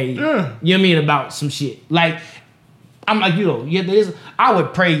feel away, you know what I mean, about some shit. Like, I'm like, I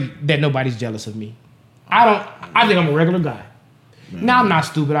would pray that nobody's jealous of me. I think I'm a regular guy. Now, I'm not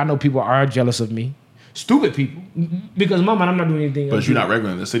stupid. I know people are jealous of me. Stupid people. Because in my mind, I'm not doing anything else. But you're not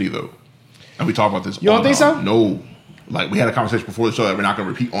regular in the city, though. And we talk about this. You don't think so? No. Like, we had a conversation before the show that we're not going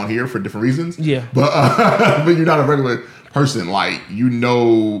to repeat on here for different reasons. Yeah. But you're not a regular person. Like,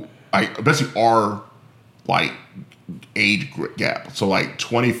 like, especially our, like, age gap. So, like,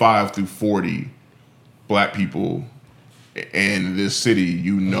 25 through 40 black people in this city,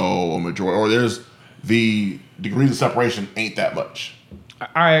 a majority, or there's the degrees of separation ain't that much. All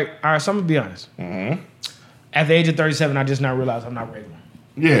right, so I'm going to be honest. Mm-hmm. At the age of 37, I just now realized I'm not regular.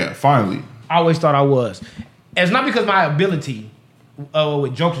 Yeah, finally. I always thought I was. It's not because my ability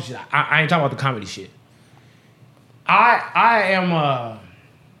with jokes and shit. I ain't talking about the comedy shit. I'm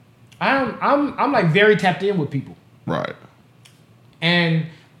like very tapped in with people. Right. And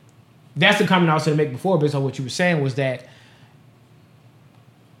that's the comment I was going to make before based on what you were saying was that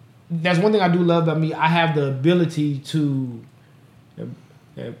that's one thing I do love about me. I have the ability to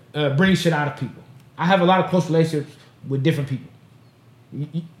bring shit out of people. I have a lot of close relationships with different people.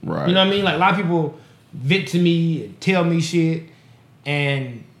 Right. You know what I mean? Like a lot of people vent to me and tell me shit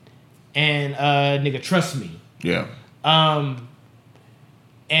and nigga trust me. Yeah.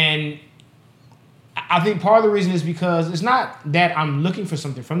 And I think part of the reason is because it's not that I'm looking for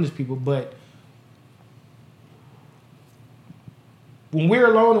something from these people, but when we're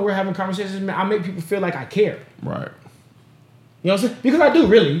alone and we're having conversations, I make people feel like I care. Right. You know what I'm saying? Because I do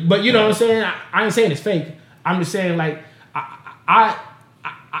really, but you know what I'm saying? I ain't saying it's fake. I'm just saying like I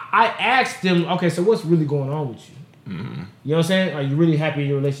asked them, okay, so what's really going on with you? Mm-hmm. You know what I'm saying? Are you really happy in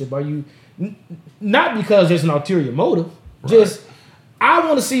your relationship? Are you not because there's an ulterior motive? Right. Just I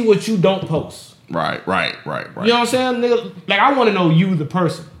want to see what you don't post. Right. You know what I'm saying, nigga? Like I want to know you, the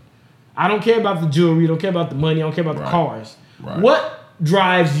person. I don't care about the jewelry. I don't care about the money. I don't care about the cars. Right. What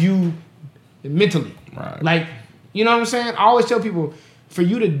drives you mentally? Right. Like, you know what I'm saying? I always tell people, for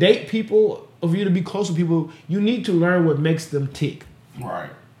you to date people or for you to be close to people, you need to learn what makes them tick. Right.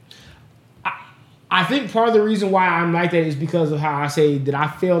 I think part of the reason why I'm like that is because of how I say that I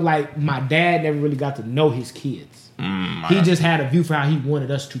feel like my dad never really got to know his kids. He just had a view for how he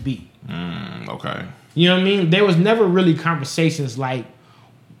wanted us to be. Okay. You know what I mean? There was never really conversations like,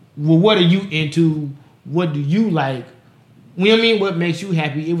 well, what are you into? What do you like? You know what I mean? What makes you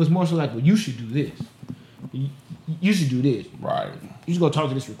happy? It was more so like, well, you should do this. You should do this. Right. You should go talk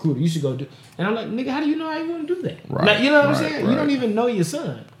to this recruiter. You should go do. And I'm like, nigga, how do you know how you want to do that? Right. Like, you know what I'm saying? You don't even know your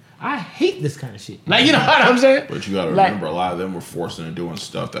son. I hate this kind of shit. Like, you know what I'm saying? But you got to remember, a lot of them were forced into doing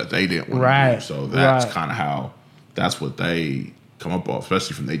stuff that they didn't want to do. So that's kind of how, that's what they come up with,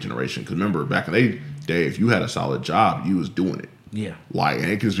 especially from their generation. Because remember, back in their day, if you had a solid job, you was doing it. Yeah. Like, and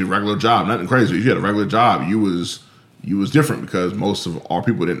it could just be a regular job, nothing crazy. If you had a regular job, you was different because most of our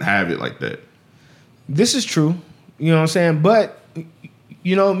people didn't have it like that. This is true. You know what I'm saying? But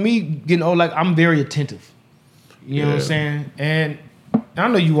you know, me getting old, like I'm very attentive. You know what I'm saying? And I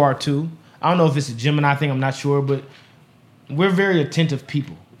know you are too. I don't know if it's a Gemini thing, I'm not sure, but we're very attentive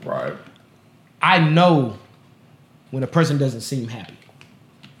people. Right. I know when a person doesn't seem happy.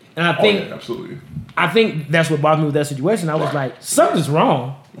 And I think absolutely. I think that's what bothered me with that situation. I was like, something's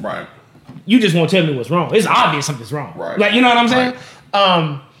wrong. Right. You just won't tell me what's wrong. It's obvious something's wrong. Right. Like, you know what I'm saying?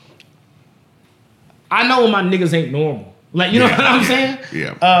 Right. I know when my niggas ain't normal. Like, you know what I'm saying?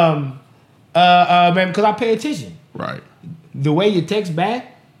 Yeah. Man, because I pay attention. Right. The way you text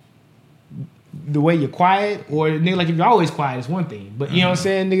back, the way you're quiet, or nigga, like if you're always quiet, it's one thing. But you know what I'm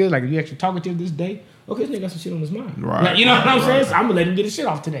saying, nigga? Like if you actually talking to him this day, okay, this nigga got some shit on his mind. Right. Like, you know what I'm saying? So I'm gonna let him get his shit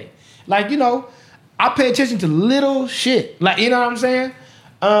off today. Like, you know, I pay attention to little shit. Like, you know what I'm saying?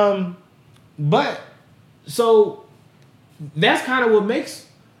 But so that's kind of what makes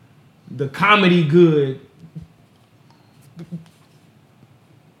the comedy good.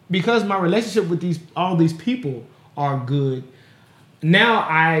 Because my relationship with all these people are good. Now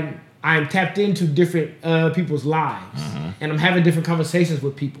I'm tapped into different people's lives, and I'm having different conversations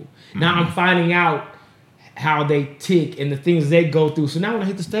with people. Now I'm finding out how they tick and the things they go through. So now when I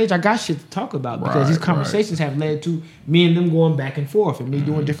hit the stage, I got shit to talk about because these conversations have led to me and them going back and forth and me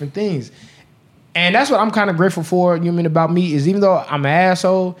doing different things. And that's what I'm kind of grateful for. You mean about me is even though I'm an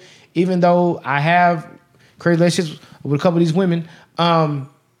asshole, even though I have crazy relationships with a couple of these women.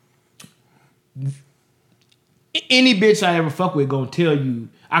 Any bitch I ever fuck with gonna tell you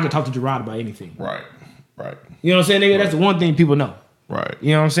I can talk to Gerard about anything. Right. Right. You know what I'm saying, nigga? That's the one thing people know. Right.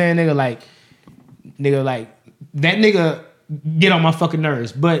 You know what I'm saying, nigga? Like that nigga get on my fucking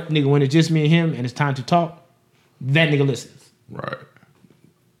nerves. But nigga, when it's just me and him and it's time to talk, that nigga listens. Right.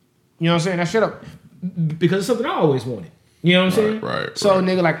 You know what I'm saying? Now shut up. Because it's something I always wanted. You know what I'm saying? Right. So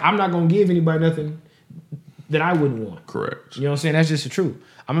nigga, like I'm not gonna give anybody nothing that I wouldn't want. Correct. You know what I'm saying? That's just the truth.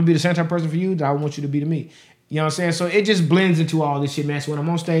 I'm gonna be the same type of person for you that I want you to be to me. You know what I'm saying? So it just blends into all this shit, man. So when I'm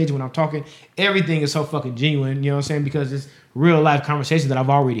on stage, when I'm talking, everything is so fucking genuine. You know what I'm saying? Because it's real life conversations that I've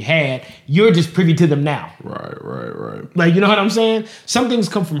already had. You're just privy to them now. Right. Like, you know what I'm saying? Some things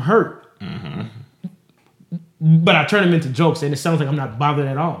come from hurt. But I turn them into jokes and it sounds like I'm not bothered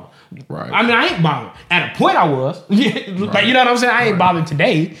at all. Right. I mean, I ain't bothered. At a point I was. Like, you know what I'm saying? I ain't bothered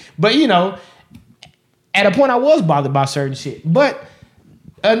today. But, you know, at a point I was bothered by certain shit. But,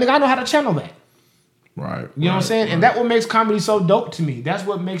 nigga, I know how to channel that. Right. You know what I'm saying? And that's what makes comedy so dope to me. That's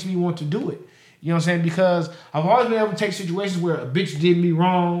what makes me want to do it. You know what I'm saying? Because I've always been able to take situations where a bitch did me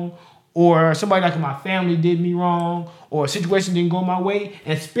wrong, or somebody like in my family did me wrong, or a situation didn't go my way,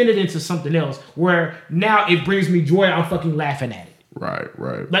 and spin it into something else where now it brings me joy. I'm fucking laughing at it. Right.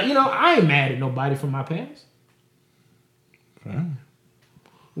 Like, you know, I ain't mad at nobody from my past. Okay.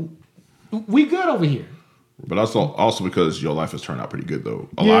 We good over here. But also because your life has turned out pretty good, though.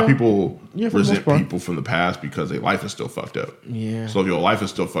 A lot of people for the resent most part. people from the past because their life is still fucked up. Yeah. So if your life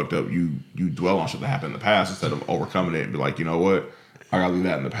is still fucked up, you dwell on shit that happened in the past instead of overcoming it and be like, you know what? I gotta leave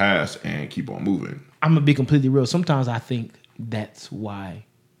that in the past and keep on moving. I'm gonna be completely real. Sometimes I think that's why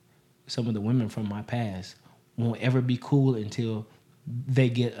some of the women from my past won't ever be cool until they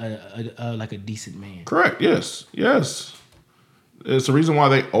get a decent man. Correct. Yes. It's the reason why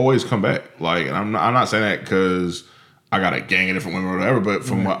they always come back. Like, and I'm not saying that because I got a gang of different women or whatever, but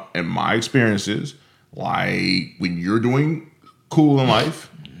from what in my experiences, like when you're doing cool in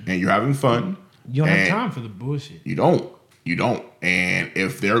life and you're having fun, You don't have time for the bullshit. You don't. And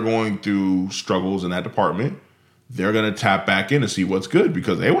if they're going through struggles in that department, they're gonna tap back in and see what's good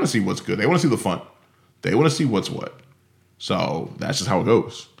because they want to see what's good. They want to see the fun. They want to see what's what. So that's just how it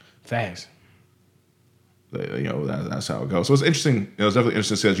goes. Facts. You know, that's how it goes. So it's interesting. You know, it's definitely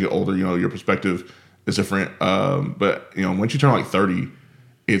interesting to see as you get older, you know, your perspective is different. But, you know, once you turn like 30,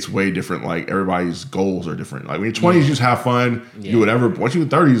 it's way different. Like everybody's goals are different. Like when you're 20s, you just have fun, do whatever. But once you're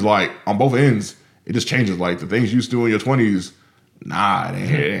 30s, like on both ends, it just changes. Like the things you used to do in your 20s,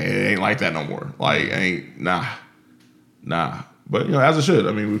 it ain't like that no more. Like, nah. But, you know, as it should.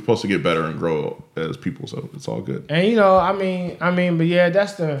 I mean, we're supposed to get better and grow as people, so it's all good. And, you know, I mean, but yeah,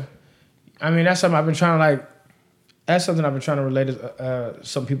 that's something I've been trying to relate to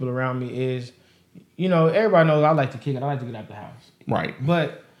some people around me is, you know, everybody knows I like to kick it. I like to get out the house. Right.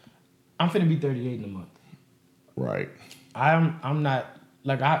 But I'm finna be 38 in a month. Right. I'm not,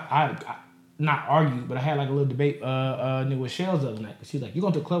 like, I not argued, but I had like a little debate with Shells the other night. She's like, you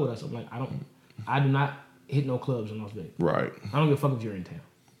going to the club with us? I'm like, I do not hit no clubs in Las Vegas. Right. I don't give a fuck if you're in town.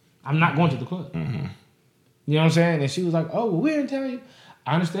 I'm not going to the club. Mm-hmm. You know what I'm saying? And she was like, oh, well, we're in town.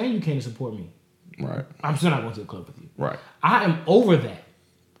 I understand you came to support me. Right. I'm still not going to the club with you. Right. I am over that.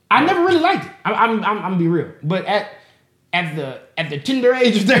 I never really liked it. I'm gonna be real. But at the tender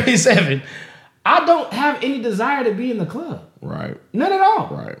age of 37, I don't have any desire to be in the club. Right. None at all.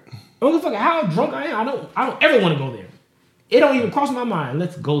 Right. I don't give a fuck how drunk I am. I don't ever want to go there. It don't even cross my mind.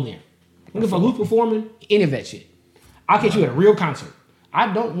 Let's go there. I don't give a fuck who's performing, any of that shit. I'll catch you at a real concert.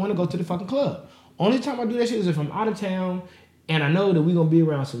 I don't want to go to the fucking club. Only time I do that shit is if I'm out of town and I know that we gonna be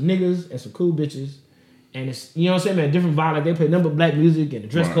around some niggas and some cool bitches. And it's, you know what I'm saying, man, different vibe. Like they play number black music and the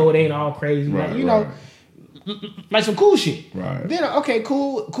dress code ain't all crazy. Right, like, you know, like some cool shit. Right. Then, okay,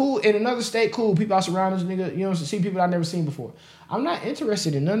 cool. In another state, cool. People I surround this nigga, you know, see people I've never seen before. I'm not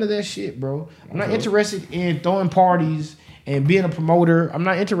interested in none of that shit, bro. I'm not interested in throwing parties and being a promoter. I'm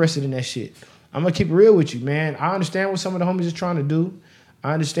not interested in that shit. I'm gonna keep it real with you, man. I understand what some of the homies are trying to do.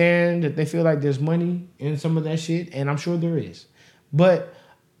 I understand that they feel like there's money in some of that shit, and I'm sure there is. But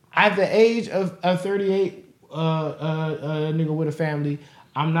at the age of 38, nigga with a family,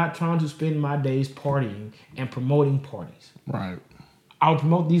 I'm not trying to spend my days partying and promoting parties. Right. I'll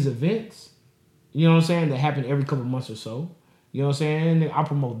promote these events, you know what I'm saying, that happen every couple months or so. You know what I'm saying? I'll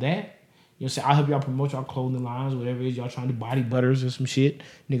promote that. You know what I'm saying? I'll help y'all promote y'all clothing lines, whatever it is y'all trying to body butters or some shit.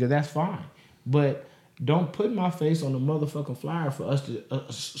 Nigga, that's fine. But don't put my face on the motherfucking flyer for us to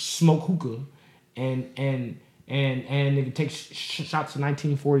smoke hookah and nigga take shots of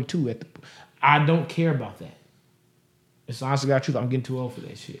 1942 at the. I don't care about that. It's honestly got truth. I'm getting too old for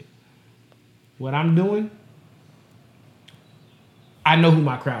that shit. What I'm doing, I know who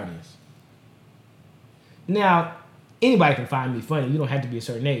my crowd is. Now, anybody can find me funny. You don't have to be a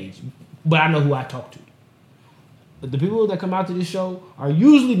certain age, but I know who I talk to. But the people that come out to this show are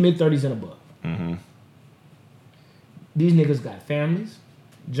usually mid-30s and above. Mm-hmm. These niggas got families,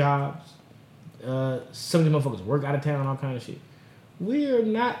 jobs. Some of these motherfuckers work out of town, all kind of shit. We're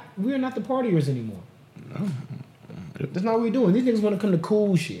not the partiers anymore. No. That's not what we're doing. These niggas want to come to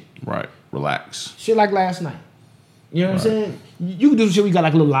cool shit. Right. Relax. Shit like last night. You know what I'm saying? You can do some shit. We got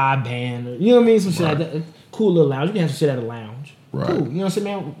like a little live band. Or, you know what I mean? Some shit like that. Cool little lounge. You can have some shit at a lounge. Right. Cool. You know what I'm saying,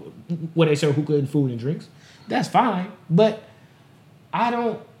 man? Where they serve hookah and food and drinks. That's fine. But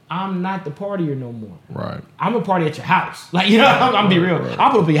I'm not the partier no more. Right. I'm a party at your house. Like, you know, I'm gonna be real. Right.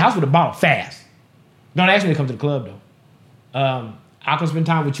 I'll put up at your house with a bottle fast. Don't ask me to come to the club though. I can spend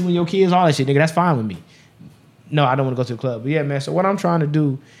time with you and your kids, all that shit, nigga. That's fine with me. No, I don't want to go to the club. But yeah, man. So what I'm trying to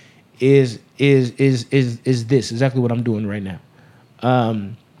do is this exactly what I'm doing right now.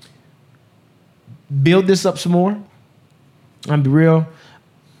 Build this up some more. I'll be real.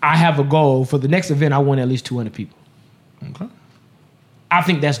 I have a goal for the next event. I want at least 200 people. Okay. I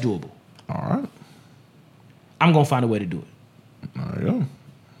think that's doable. All right. I'm gonna find a way to do it. There you go.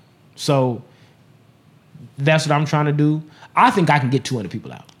 So that's what I'm trying to do. I think I can get 200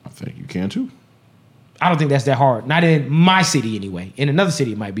 people out. I think you can too. I don't think that's that hard. Not in my city anyway. In another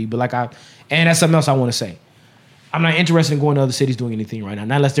city it might be, but and that's something else I want to say. I'm not interested in going to other cities doing anything right now,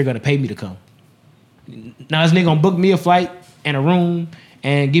 not unless they're gonna pay me to come. Now this nigga gonna book me a flight and a room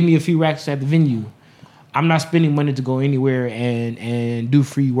and give me a few racks at the venue. I'm not spending money to go anywhere and do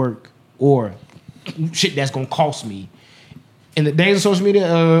free work or shit that's gonna cost me. In the days of social media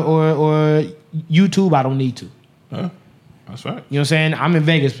or YouTube, I don't need to. That's right. You know what I'm saying? I'm in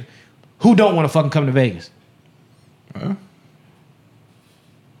Vegas. Who don't want to fucking come to Vegas? I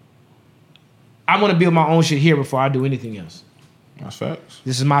want to build my own shit here before I do anything else. That's facts.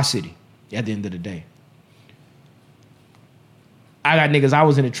 This is my city at the end of the day. I got niggas I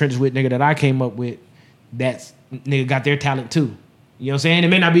was in the trenches with, nigga, that I came up with that's nigga got their talent too. You know what I'm saying? It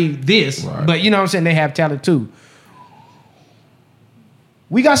may not be this, right, but you know what I'm saying? They have talent too.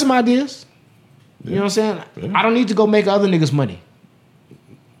 We got some ideas. You know what I'm saying? Yeah. I don't need to go make other niggas money. You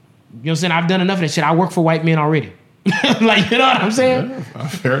know what I'm saying? I've done enough of that shit. I work for white men already. Like, you know what I'm saying? Yeah,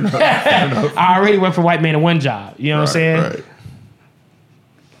 fair enough. Fair enough. I already work for white men in one job. You know what I'm saying? Right.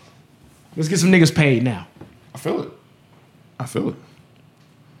 Let's get some niggas paid now. I feel it.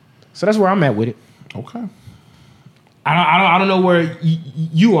 So that's where I'm at with it. Okay. I don't know where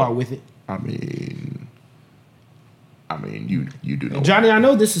you are with it. I mean, you do know. Johnny, I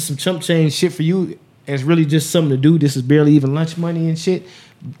know this is some chump change shit for you. It's really just something to do. This is barely even lunch money and shit.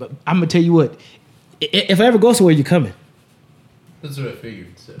 But I'm gonna tell you what. If I ever go somewhere, you're coming. That's what I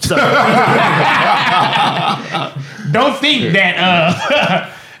figured. So. Don't think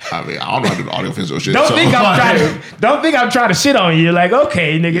that. I mean, I don't know how to do the audio physical shit. Don't think I'm trying to shit on you. Like,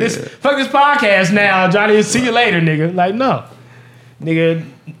 okay, nigga, fuck this podcast now, Johnny. See you later, nigga. Like, no, nigga.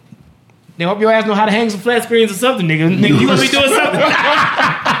 They hope your ass know how to hang some flat screens or something, nigga. Nigga, you gonna be doing something?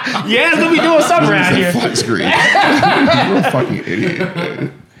 Your ass gonna be doing something around here. Flat screen. You're a fucking idiot,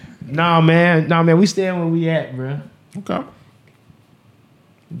 man. Nah, man. We staying where we at, bro. Okay.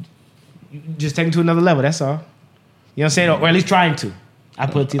 just take them to another level. That's all. You know what I'm saying? Or at least trying to. I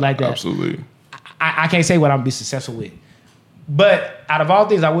put it to you like that. Absolutely. I can't say what I'm gonna be successful with. But out of all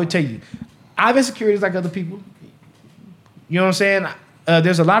things, I would tell you, I have insecurities like other people. You know what I'm saying?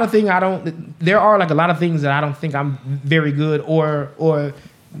 There's a lot of things there are like a lot of things that I don't think I'm very good or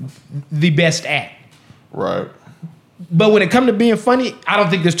the best at. Right. But when it comes to being funny, I don't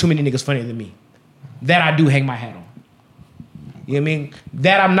think there's too many niggas funnier than me. That I do hang my hat on. You know what I mean?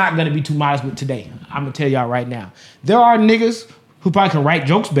 That I'm not gonna be too modest with today. I'm gonna tell y'all right now. There are niggas who probably can write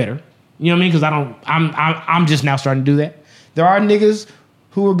jokes better. You know what I mean? Because I'm just now starting to do that. There are niggas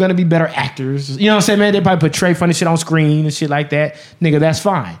who are gonna be better actors. You know what I'm saying, man? They probably portray funny shit on screen and shit like that. Nigga, that's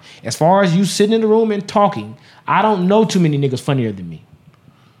fine. As far as you sitting in the room and talking, I don't know too many niggas funnier than me.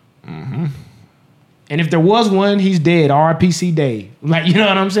 Mm-hmm. And if there was one, he's dead. RPC Dave. Like, you know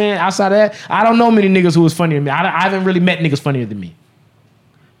what I'm saying? Outside of that, I don't know many niggas who was funnier than me. I haven't really met niggas funnier than me.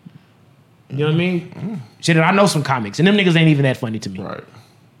 You know what I mean? Shit, I know some comics, and them niggas ain't even that funny to me. Right.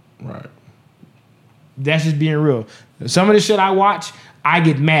 Right. That's just being real. Some of the shit I watch, I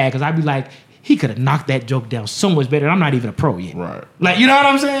get mad because I be like, he could have knocked that joke down so much better. And I'm not even a pro yet. Right. Like, you know what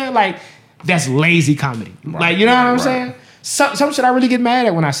I'm saying? Like, that's lazy comedy. Right. Like, you know what I'm Right. saying? Some shit I really get mad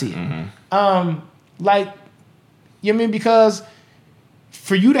at when I see it. Like, you know what I mean? Because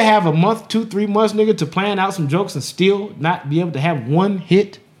for you to have a month, 2-3 months, nigga, to plan out some jokes and still not be able to have one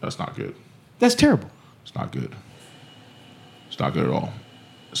hit, That's not good. that's terrible. It's not good. It's not good at all.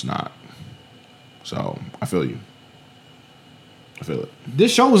 It's not. So I feel you. I feel it.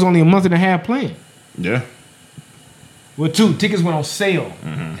 This show was only a month and a half planned. Yeah. Well, 2 tickets went on sale.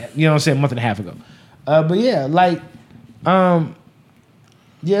 You know what I'm saying? A month and a half ago. But yeah, like, yeah,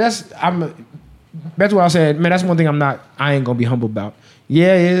 that's what I said. Man, that's one thing I ain't gonna be humble about.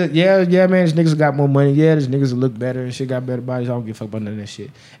 Yeah, man, these niggas got more money. Yeah, these niggas look better and shit got better bodies. I don't give a fuck about none of that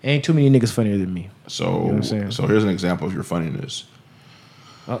shit. Ain't too many niggas funnier than me. So, You know what I'm saying? so here's an example of your funniness.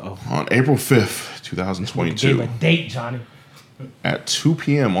 Uh-oh. On April 5th, Gave 2022, a date, Johnny. at 2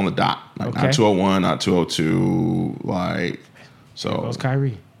 p.m. on the dot, like Okay. not 2:01, not 2:02, like so. Goes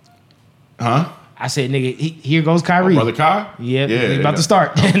Kyrie. Huh? I said, nigga, here goes Kyrie. Brother Kai? Yeah, he about to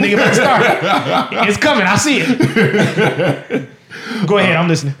start. Nigga about to start. It's coming. I see it. Go ahead. I'm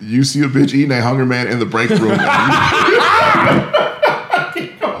listening. You see a bitch eating a Hunger Man in the break room.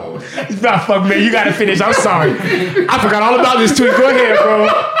 Nah, fuck, man. You got to finish. I'm sorry. I forgot all about this tweet. Go ahead, bro.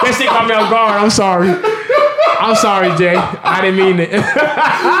 That shit caught me off guard. I'm sorry. I'm sorry, Jay. I didn't mean it.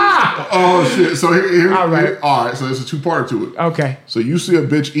 Oh shit! So here, All right. all right. So there's a two-parter to it. Okay. So you see a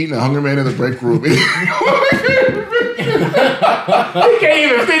bitch eating a Hunger Man in the break room. He can't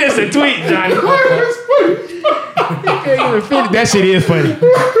even finish the tweet, Johnny. He can't even finish. That shit is funny.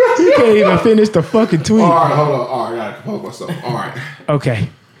 He can't even finish the fucking tweet. All right, hold on. All right, I gotta compose myself. All right. Okay.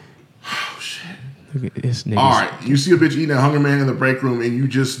 Oh, shit. Look at this nigga. All right, you see a bitch eating a Hunger Man in the break room, and you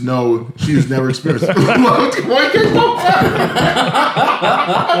just know she's never experienced it.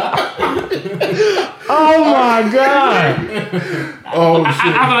 Oh, my God. Oh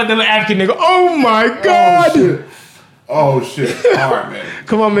shit! I feel like the little African nigga. Oh, my God. Oh shit! All right, man.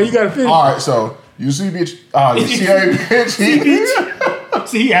 Come on, man. You got to finish. All right, so you see bitch. You see a bitch eating.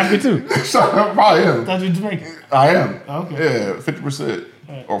 See, he African, too. So I probably am. That's what Jamaican. I am. Okay. Yeah, 50%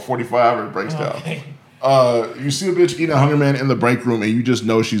 or 45 or it breaks Okay. down. You see a bitch eating a Hunger Man in the break room, and you just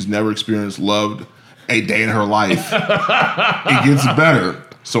know she's never experienced loved a day in her life. It gets better.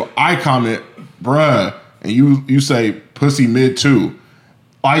 So I comment, bruh, and you say pussy mid too.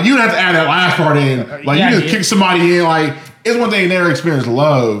 Like you don't have to add that last part in. Like Yeah, you just yeah. kick somebody in. Like it's one thing they never experienced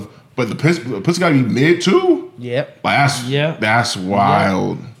love, but the pussy gotta be mid too. Yep. Like Yeah. that's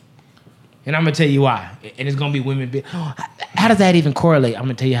wild. And I'm going to tell you why. And it's going to be women. How does that even correlate? I'm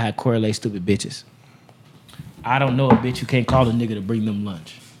going to tell you how it correlates, stupid bitches. I don't know a bitch who can't call a nigga to bring them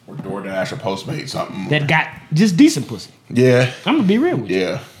lunch. Or DoorDash or Postmate something. That got just decent pussy. Yeah. I'm going to be real with you.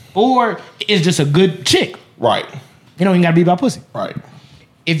 Yeah. Or is just a good chick. Right. You don't even got to be about pussy. Right.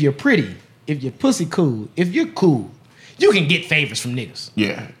 If you're pretty, if your pussy cool, if you're cool, you can get favors from niggas.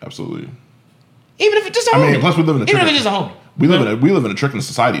 Yeah, absolutely. Even if it's just a I homie. mean, plus we live in a Even if trick- it's just a homie. We live in a tricking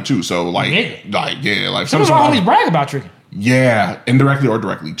society too. So like, Nigga. like Some of our homies brag about tricking. yeah, indirectly or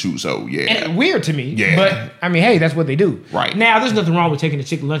directly too. So yeah. And it's weird to me. Yeah. But, I mean, hey, that's what they do. Right. Now, there's nothing wrong with taking a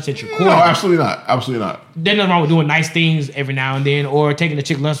chick to lunch at your No, quarter. absolutely not. Absolutely not. There's nothing wrong with doing nice things every now and then, or taking a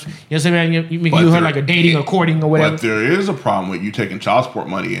chick lunch. You know what I'm saying? You can But do her there- like a dating or courting or whatever. But there is a problem with you taking child support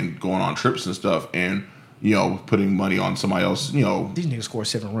money and going on trips and stuff, and putting money on somebody else. These niggas score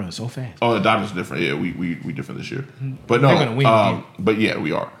 7 runs so fast. Oh, the Dodgers are different. Yeah, we different this year. But They're no, gonna win again. but yeah,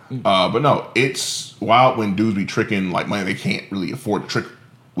 we are. But no, it's wild when dudes be tricking like money they can't really afford to trick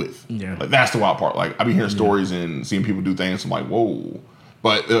with. Yeah. Like that's the wild part. Like I be hearing stories and seeing people do things. I'm like, whoa.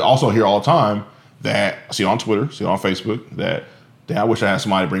 But I also hear all the time that I see it on Twitter, see it on Facebook that, damn, I wish I had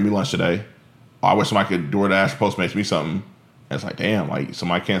somebody bring me lunch today. Or I wish somebody could DoorDash Postmates me something. And it's like, damn, like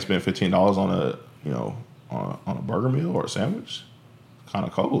somebody can't spend $15 on a, you know, on a burger meal or a sandwich. Kind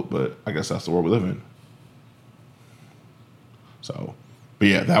of cold, but I guess that's the world we live in. So, but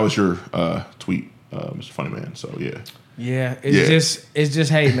yeah, that was your tweet, Mr. Funny Man. So yeah. Yeah, it's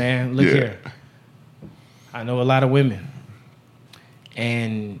just hey man, look here. I know a lot of women,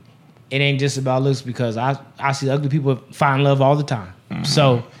 and it ain't just about looks because I see ugly people find love all the time. Mm-hmm.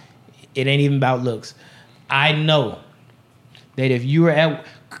 So it ain't even about looks. I know that if you were at,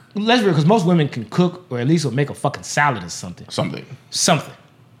 let's be real, because most women can cook or at least will make a fucking salad or something. Something.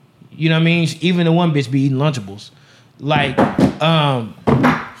 You know what I mean? Even the one bitch be eating Lunchables. Like,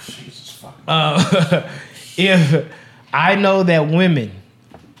 if I know that women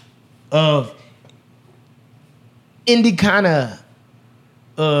of any kind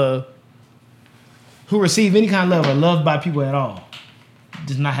of who receive any kind of love or loved by people at all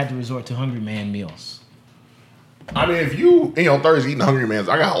does not have to resort to Hungry Man meals. I mean, if you in your 30s eating Hungry Man's,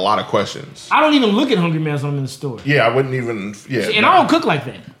 I got a lot of questions. I don't even look at Hungry Man's when I'm in the store. Yeah, I wouldn't even. Yeah, and I don't cook like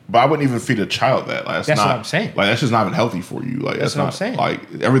that. But I wouldn't even feed a child that. Like, that's not, what I'm saying. Like that's just not even healthy for you. Like that's what not, I'm saying. Like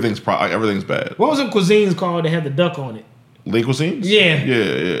everything's everything's bad. What was them cuisines called that had the duck on it? Lean cuisines? Yeah.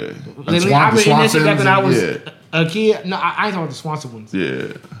 Yeah. I've been eating that shit back when I was a kid. No, I ain't talking about the Swanson ones.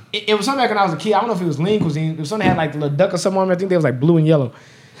 Yeah. It was something back when I was a kid. I don't know if it was lean cuisine. It was something that had like the little duck or something on it. I think they was like blue and yellow.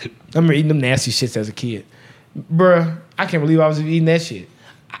 I remember eating them nasty shits as a kid. Bruh, I can't believe I was eating that shit.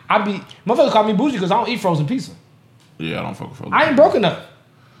 Motherfuckers call me bougie because I don't eat frozen pizza. Yeah, I don't fuck with frozen. I ain't broke enough.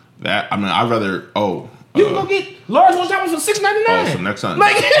 That, I mean, I'd rather, you can go get large ones that was for $6.99. Oh, so next time.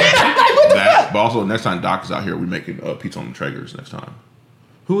 Like, what the fuck? But also, next time Doc is out here, we making pizza on the Traegers next time.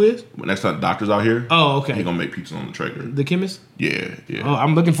 Who is? Next time Doctor's out here. Oh, okay. He gonna make pizza on the Traeger. The chemist? Yeah. Oh,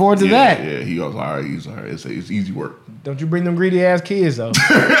 I'm looking forward to that. Yeah, he goes, all right, it's easy work. Don't you bring them greedy ass kids though.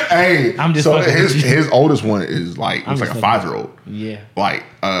 Hey, I'm just so fucking with you. his oldest one is like it's like a 5-year-old. Yeah. Like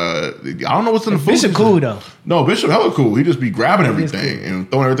I don't know what's in the food. Bishop cool though. No, Bishop hella cool. He just be grabbing everything and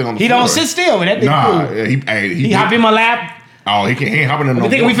throwing everything on the floor. He don't sit still with that big cool. Yeah, he hop in my lap. Oh, he ain't hopping in no. You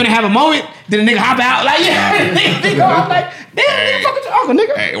think we finna have a moment? Then the nigga hop out like I'm like, damn, nigga, fuck with your uncle,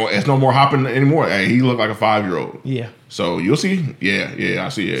 nigga. Hey, well, it's no more hopping anymore. Hey, he look like a 5-year-old. Yeah. So you'll see. Yeah, I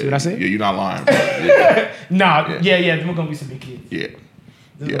see it. See what I said? Yeah, you're not lying. Yeah. We're gonna be some big kids. Yeah.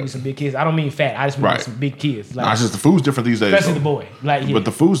 There's gonna be some big kids. I don't mean fat. I just mean some big kids. Like, nah, it's just the food's different these days. Especially the boy. Like, yeah. But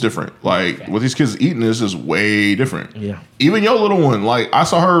the food's different. Like what these kids eating is just way different. Yeah. Even your little one, like I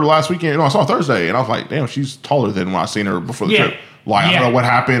saw her last weekend. No, I saw her Thursday, and I was like, damn, she's taller than when I seen her before the trip. Like I don't know what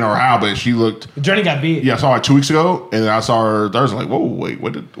happened or how, but she looked. Journey got big. Yeah, I saw her 2 weeks ago, and then I saw her Thursday. Like, whoa, wait,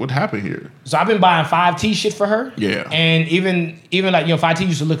 what happened here? So I've been buying 5T shit for her. Yeah. And even like 5T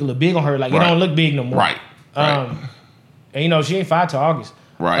used to look a little big on her. Like it don't look big no more. Right. And she ain't 5 till August.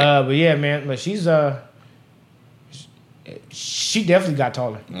 Right. But yeah, man. But she's she definitely got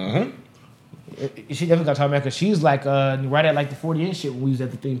taller. Mm-hmm. She definitely got taller, man. Because she's like right at like the 40-inch shit when we was at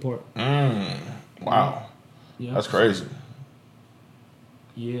the theme park. Wow. Yeah. That's crazy.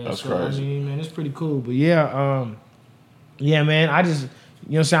 Yeah, that's crazy. crazy. I mean, man, it's pretty cool. But yeah, man, I just,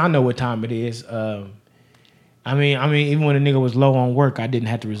 what I'm saying, I know what time it is. I mean, even when a nigga was low on work, I didn't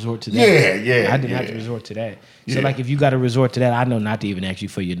have to resort to that. Yeah. I didn't have to resort to that. So like, if you got to resort to that, I know not to even ask you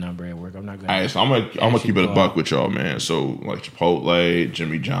for your number at work. I'm not gonna. All right, so I'm gonna keep it a buck with y'all, man. So like Chipotle,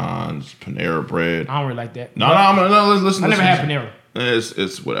 Jimmy John's, Panera Bread. I don't really like that. No, listen. I never had Panera.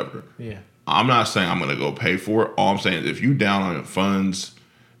 It's whatever. Yeah. I'm not saying I'm gonna go pay for it. All I'm saying is if you down on funds,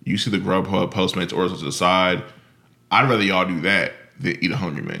 you see the Grubhub, Postmates, orders to the side. I'd rather y'all do that than eat a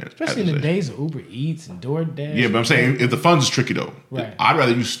Hungry Man. Especially in the days of Uber Eats and DoorDash. Yeah, but I'm saying if the funds is tricky though. Right. I'd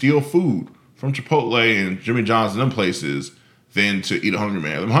rather you steal food from Chipotle and Jimmy John's and them places than to eat a Hungry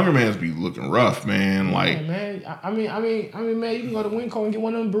Man. Them Hungry Mans be looking rough, man. Like, yeah, man. I mean, man, you can go to Winco and get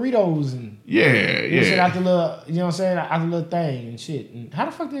one of them burritos and yeah. Out the little, you know what I'm saying, out the little thing and shit. And how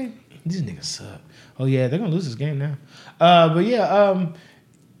the fuck these niggas suck? Oh yeah, they're gonna lose this game now. But yeah,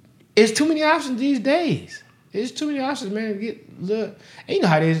 it's too many options these days. It's too many options, man. And you know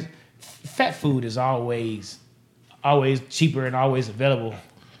how it is. Fat food is always cheaper and always available.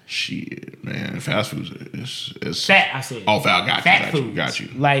 Shit, man. Fast food is fat. I said. Oh, fat. Got you.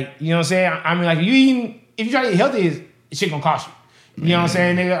 Like, you know what I'm saying? I mean, like if you try to eat healthy, shit gonna cost you. You know what I'm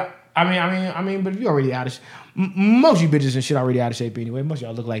saying, nigga? I mean, but if you already out of most of you bitches and shit already out of shape anyway. Most of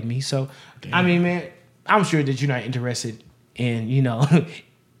y'all look like me, so damn. I mean, man, I'm sure that you're not interested in,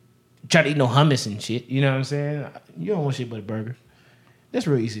 try to eat no hummus and shit. You know what I'm saying? You don't want shit but a burger. That's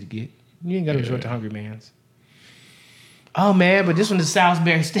real easy to get. You ain't got to resort to Hungry Man's. Oh man, but this one is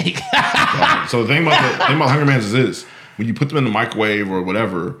Salisbury steak. So the thing about Hungry Man's is this: when you put them in the microwave or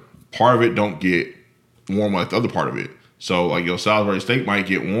whatever, part of it don't get warm like the other part of it. So like your Salisbury steak might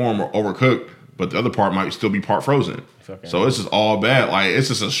get warm or overcooked, but the other part might still be part frozen. So it's just all bad. Like it's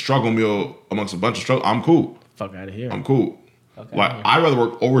just a struggle meal amongst a bunch of struggle. I'm cool. Fuck out of here. I'm cool. Like I'd rather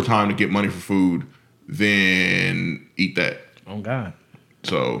work overtime to get money for food than eat that. Oh God.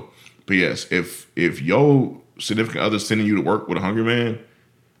 So, but yes, if your significant other sending you to work with a hungry man,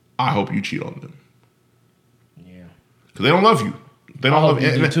 I hope you cheat on them. Yeah. Because they don't love you. They don't love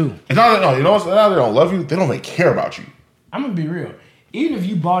you too. It's not that, no, you know what's not that they don't love you. They don't even care about you. I'm gonna be real. Even if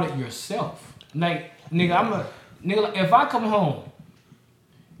you bought it yourself, like nigga, like, if I come home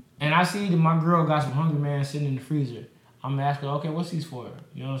and I see that my girl got some Hungry Man sitting in the freezer, I'm gonna ask her, okay, what's these for?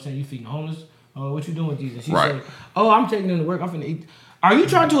 You know what I'm saying? You feeding the homeless? Oh, what you doing with these? And she say, oh, I'm taking them to work. I'm finna eat. Are you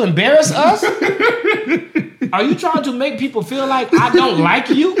trying to embarrass us? Are you trying to make people feel like I don't like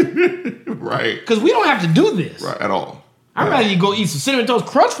you? Right. Because we don't have to do this. Right, at all. I'd rather you go eat some Cinnamon Toast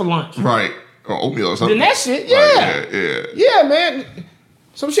Crunch for lunch. Right. Or oatmeal or something. Then that shit, yeah. Right, yeah, man.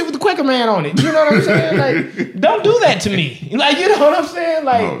 Some shit with the Quaker Man on it. You know what I'm saying? Like, don't do that to me. Like, you know what I'm saying?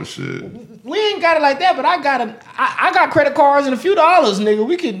 Like, oh shit. We ain't got it like that, but I got credit cards and a few dollars, nigga.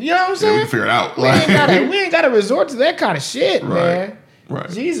 We can, you know what I'm saying? Yeah, we can figure it out. We ain't gotta resort to that kind of shit, man. Right.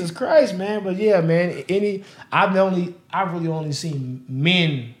 Jesus Christ, man. But yeah, man. I've really only seen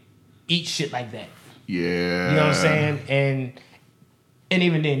men eat shit like that. Yeah. You know what I'm saying? And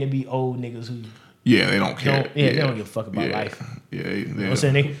even then, there be old niggas who. Yeah, they don't care. They don't give a fuck about life. Yeah, you know what I'm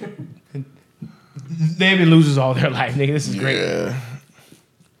saying? They've been losers all their life, nigga. This is great. Yeah.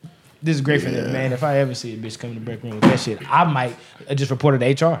 This is great for them, man. If I ever see a bitch come to the break room with that shit, I might just report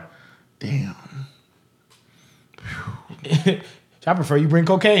it to HR. Damn. I prefer you bring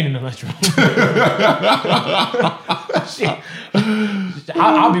cocaine in the lunchroom. Shit.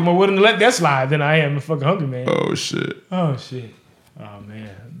 I'll be more willing to let that slide than I am a fucking Hungry Man. Oh, shit. Oh,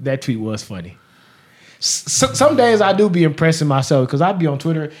 man. That tweet was funny. Some days I do be impressing myself because I be on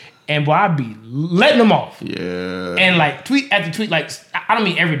Twitter and boy, I be letting them off. Yeah. And like tweet after tweet, like I don't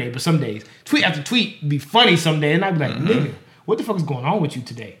mean every day, but some days. Tweet after tweet be funny some days. And I be like, nigga, what the fuck is going on with you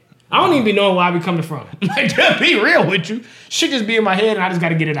today? I don't even be knowing where I be coming from. Like, to be real with you. Shit just be in my head and I just got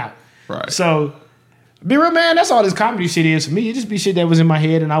to get it out. Right. So, be real, man. That's all this comedy shit is for me. It just be shit that was in my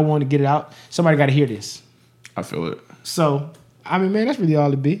head and I wanted to get it out. Somebody got to hear this. I feel it. So, I mean, man, that's really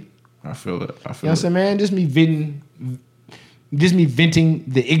all it be. I feel it. You know what I'm saying, man? Just me venting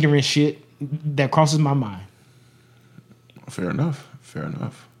the ignorant shit that crosses my mind. Fair enough.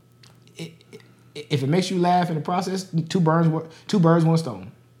 If it makes you laugh in the process, two birds, one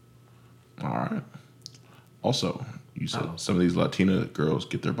stone. All right. Also, you said some of these Latina girls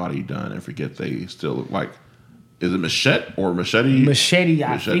get their body done and forget they still look like. Is it machete or machete? Machete,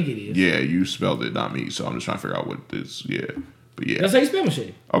 I think it is. Yeah, you spelled it, not me. So I'm just trying to figure out what this. Yeah, but yeah. That's how you spell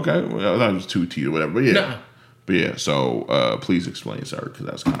machete. Okay, well, I thought it was 2 T or whatever. But yeah, Nuh-uh. But yeah. So please explain, sir, because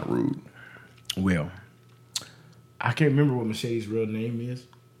that's kind of rude. Well, I can't remember what Machete's real name is.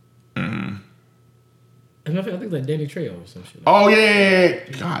 Mm-hmm. As a matter of fact, I think it's like Danny Trejo or some shit. Oh yeah.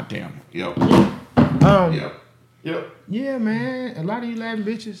 God damn. Yep. Yep. Yeah, man. A lot of you Latin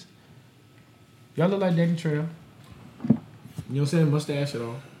bitches, y'all look like Danny Trejo. You know what I'm saying? Mustache and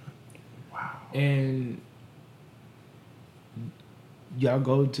all. Wow. And y'all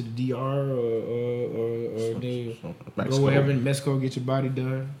go to the DR or they go wherever in Mexico get your body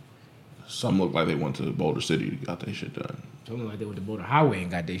done. Some look like they went to Boulder City, got their shit done. Some look like they went to Boulder Highway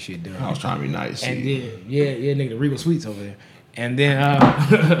and got their shit done. I was trying to be nice. And then, nigga, the Regal Suites over there. And then,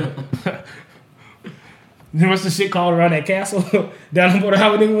 then what's the shit called around that castle? Down on Boulder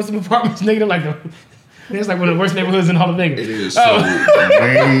Highway, nigga, with some apartments, nigga. It's like one of the worst neighborhoods in all of Vegas. It is so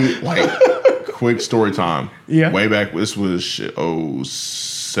way, like, quick story time. Yeah. Way back, this was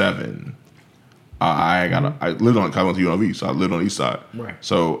 07. I lived on, I went to UNLV, so I lived on the east side. Right.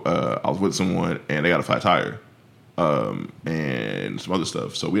 So I was with someone, and they got a flat tire, and some other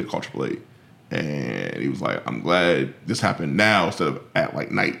stuff. So we had to call AAA, and he was like, "I'm glad this happened now instead of at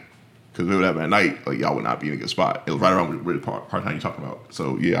like night, because if it would happen at night, like y'all would not be in a good spot. It was right around where the part time you're talking about.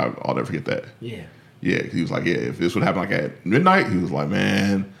 So yeah, I'll never forget that. Yeah. Yeah, he was like, yeah, if this would happen like at midnight, he was like,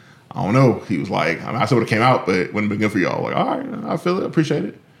 man, I don't know. He was like, I still would have came out, but it wouldn't have been good for y'all. Like, all right, I feel it, appreciate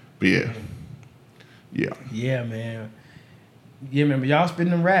it. But yeah. Yeah. Yeah, man. Yeah, man, but y'all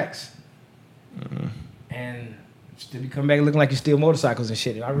spending them racks. Mm-hmm. And still be coming back looking like you steal motorcycles and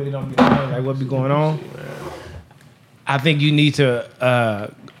shit. And I really don't be knowing like what be going on. I think you need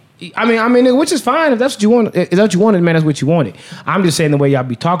to I mean, which is fine if that's what you want. If that's what you wanted, man, that's what you wanted. I'm just saying the way y'all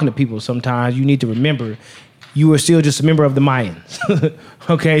be talking to people sometimes, you need to remember you are still just a member of the Mayans.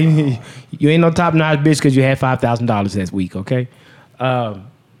 Okay? You ain't no top-notch bitch because you had $5,000 that week, okay?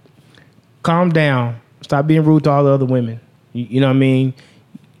 Calm down. Stop being rude to all the other women. You know what I mean?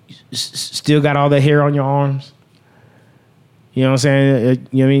 Still got all that hair on your arms. You know what I'm saying?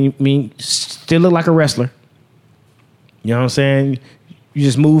 You know what I mean? Still look like a wrestler. You know what I'm saying? You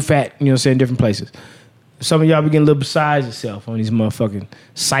just move fat, you know what I'm saying, different places. Some of y'all be getting a little beside yourself on these motherfucking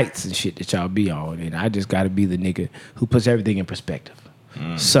sites and shit that y'all be on. And I just got to be the nigga who puts everything in perspective.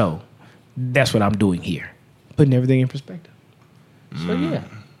 So that's what I'm doing here. Putting everything in perspective. So yeah.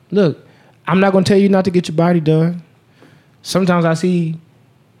 Look, I'm not going to tell you not to get your body done. Sometimes I see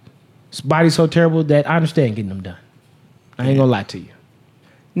bodies so terrible that I understand getting them done. I ain't going to lie to you.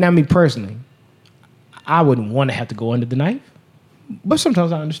 Now, me personally, I wouldn't want to have to go under the knife. But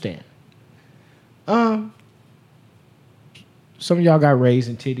sometimes I understand. Some of y'all got raised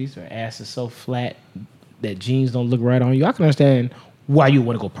titties or asses so flat that jeans don't look right on you. I can understand why you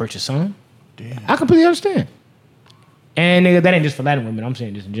want to go purchase some. Damn. I completely understand. And nigga, that ain't just for Latin women. I'm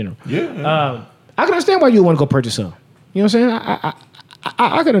saying this in general. Yeah. I can understand why you want to go purchase some. You know what I'm saying?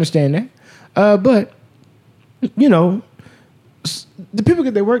 I can understand that. But you know, the people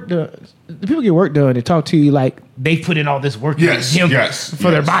get their work done. The people get work done and talk to you like they put in all this work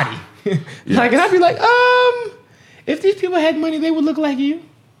for their body. Like, and I'd be like, if these people had money, they would look like you.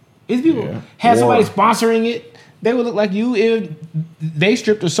 If people had somebody sponsoring it, they would look like you. If they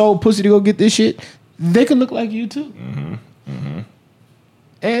stripped or sold pussy to go get this shit, they could look like you too.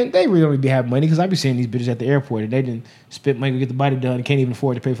 And they really only have money because I be seeing these bitches at the airport and they didn't spend money to get the body done and can't even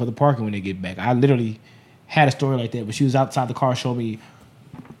afford to pay for the parking when they get back. I literally had a story like that, but she was outside the car showing me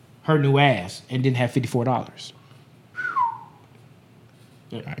her new ass and didn't have $54.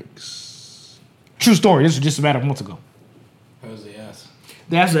 Yikes. True story. This was just a matter of months ago. How was the ass?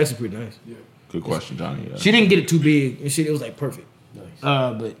 The ass was actually pretty nice. Yeah. Good question, Johnny. She didn't get it too big and shit. It was like perfect. Nice.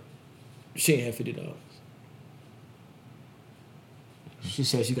 But she ain't have $50. She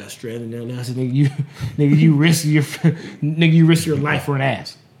said she got stranded down there. I said, you risk your life for an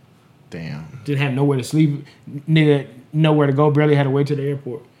ass. Damn. Didn't have nowhere to sleep. Nigga, nowhere to go. Barely had to wait to the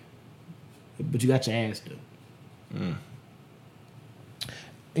airport. But you got your ass done.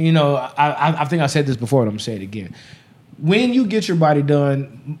 You know, I think I said this before, and I'm going to say it again. When you get your body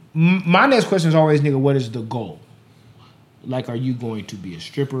done, my next question is always, nigga, what is the goal? Like, are you going to be a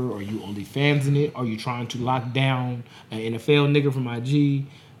stripper? Are you only fansing it? Are you trying to lock down an NFL nigga from IG?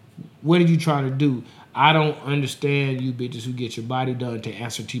 What are you trying to do? I don't understand you bitches who get your body done to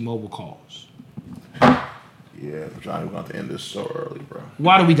answer T-Mobile calls. Yeah, Johnny, we're going to end this so early, bro.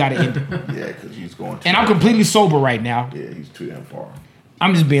 Why do we got to end it? Yeah, because he's going to. And I'm completely sober right now. Yeah, he's too damn far.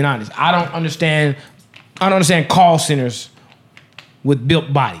 I'm just being honest. I don't understand call centers with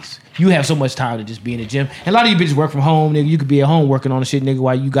built bodies. You have so much time to just be in the gym. And a lot of you bitches work from home, nigga. You could be at home working on the shit, nigga,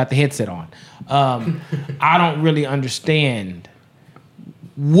 while you got the headset on. I don't really understand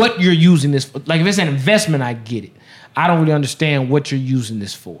what you're using this for. Like, if it's an investment, I get it. I don't really understand what you're using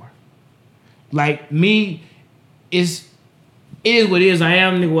this for. Like, me, it is what it is. I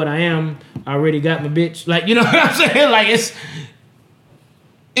am, nigga, what I am. I already got my bitch. Like, you know what I'm saying? Like, it's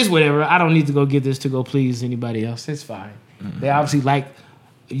whatever. I don't need to go get this to go please anybody else. It's fine. They obviously like,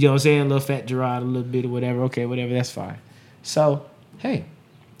 you know what I'm saying, a little fat Gerard, a little bit or whatever. Okay, whatever, that's fine. So, hey,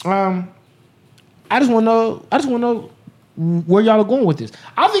 I just want to know where y'all are going with this.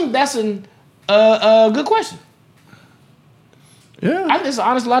 I think that's a good question. Yeah. I think it's an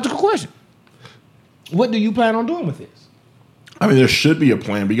honest, logical question. What do you plan on doing with this? I mean, there should be a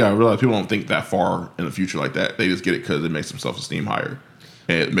plan, but you gotta realize people don't think that far in the future like that. They just get it because it makes them self-esteem higher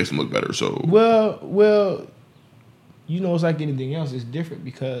and it makes them look better. So well, you know, it's like anything else. It's different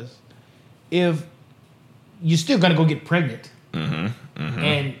because if you're still gonna go get pregnant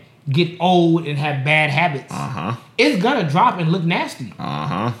and get old and have bad habits, it's gonna drop and look nasty.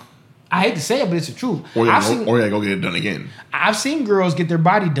 I hate to say it, but it's the truth. Or you gotta go get it done again. I've seen girls get their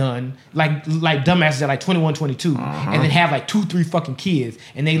body done, like dumbasses at like 21, 22, and then have like 2-3 fucking kids,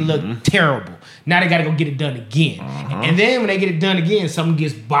 and they look terrible. Now they gotta go get it done again. And then when they get it done again, something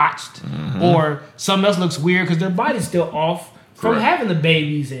gets botched, or something else looks weird because their body's still off from having the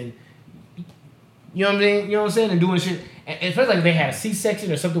babies, and you know what I'm saying? You know what I'm saying? And doing shit. And especially like if they had a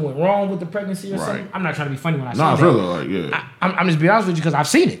C-section or something went wrong with the pregnancy or something. I'm not trying to be funny when I say that. Nah, really, like, yeah. I'm just being honest with you because I've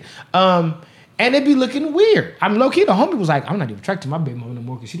seen it. And it be looking weird. I'm low-key, the homie was like, I'm not even attracted to my baby mama no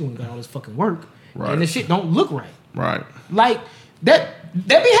more because she done got all this fucking work. Right. And this shit don't look right. Right. Like, that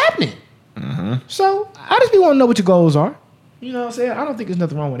be happening. So, I just be want to know what your goals are. You know what I'm saying? I don't think there's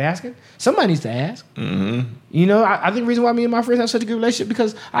nothing wrong with asking. Somebody needs to ask. You know, I think the reason why me and my friends have such a good relationship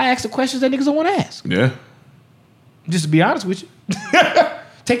because I ask the questions that niggas don't want to ask. Yeah. Just to be honest with you.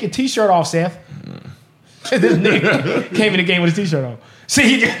 Take your t-shirt off, Seth. This nigga came in the game with his t-shirt on.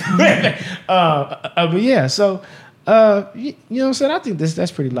 See, but yeah, so you know what I'm saying? I think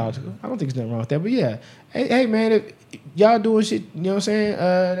that's pretty logical. I don't think there's nothing wrong with that. But yeah, hey man, if y'all doing shit, you know what I'm saying?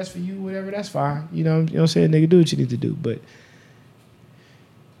 That's for you, whatever. That's fine. You know what I'm saying? Nigga, do what you need to do. But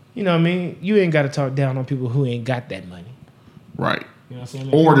you know what I mean? You ain't got to talk down on people who ain't got that money. Right. You know what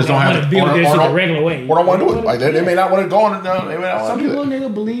I'm saying? Or just don't have to build this shit the regular way. Or don't want to do it. Like they may not want to go on. They may not want Some to do people, it.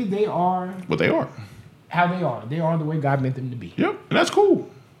 nigga, believe they are But they are. how they are. They are the way God meant them to be. Yep. And that's cool.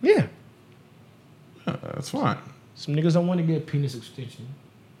 Yeah. That's fine. Some niggas don't want to get penis extension.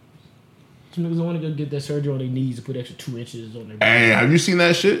 Some niggas don't want to go get that surgery on their knees to put extra 2 inches on their back. Hey, have you seen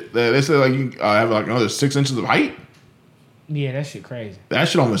that shit? They say like you have like another 6 inches of height. Yeah, that shit crazy. That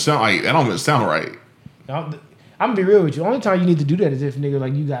shit don't even sound like that. Don't even sound right. I'm gonna be real with you. The only time you need to do that is if nigga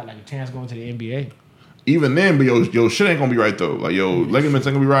like you got like a chance going to the NBA. Even then, but yo shit ain't gonna be right though. Like yo ligaments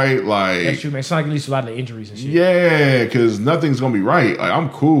ain't gonna be right. Like That's true, man. It's like at least a lot of injuries and shit. yeah, because nothing's gonna be right. Like I'm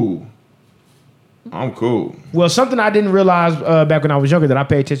cool. Well, something I didn't realize back when I was younger that I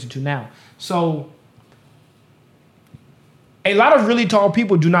pay attention to now. So, a lot of really tall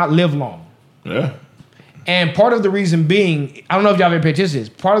people do not live long. Yeah. And part of the reason being, I don't know if y'all ever paid attention to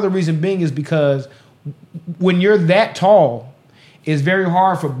this, part of the reason being is because when you're that tall, it's very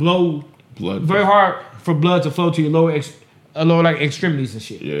hard for blood to flow to your lower like extremities and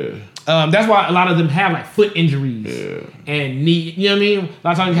shit. Yeah. That's why a lot of them have like foot injuries and knee. You know what I mean? A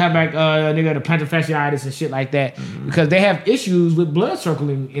lot of times you have like nigga the plantar fasciitis and shit like that because they have issues with blood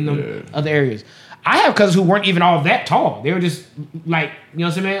circling in them other areas. I have cousins who weren't even all that tall. They were just like, you know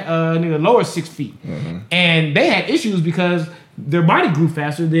what I'm saying, nigga lower 6 feet, and they had issues because their body grew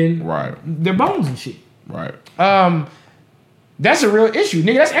faster than their bones and shit. Right. That's a real issue,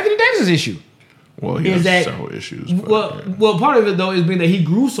 nigga. That's Anthony Davis's issue. Well, he has several issues. Well, part of it though is being that he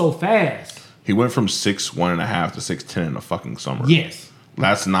grew so fast. He went from 6'1.5" to 6'10" in the fucking summer. Yes.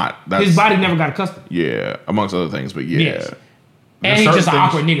 That's his body never got accustomed. Yeah, amongst other things, but yeah. Yes. And he's just an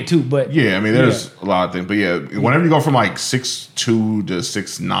awkward nigga too, but yeah, I mean, there's a lot of things, but yeah, whenever you go from like 6'2" to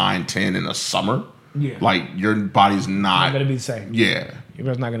 6'9", 10 in the summer, like your body's not gonna be the same. Yeah, your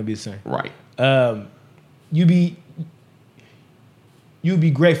body's not gonna be the same. Right. You'd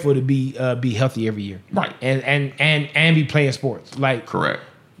be grateful to be healthy every year, right? And be playing sports, like correct.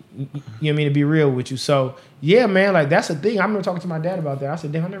 You know what I mean? To be real with you, so yeah, man, like that's the thing. I remember talking to my dad about that. I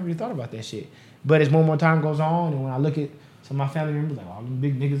said, damn, I never really thought about that shit. But as more time goes on, and when I look at some of my family members, like all them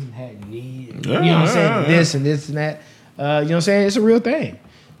big niggas that had knee, and, you know what I'm saying, this and this and that, you know what I'm saying? It's a real thing.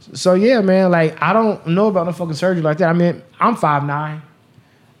 So yeah, man, like I don't know about no fucking surgery like that. I mean, I'm 5'9".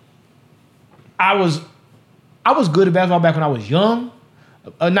 I was good at basketball back when I was young.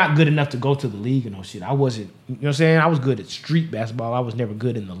 Not good enough to go to the league and no shit. I wasn't, you know what I'm saying? I was good at street basketball. I was never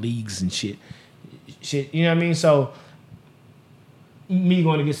good in the leagues and shit. You know what I mean? So, me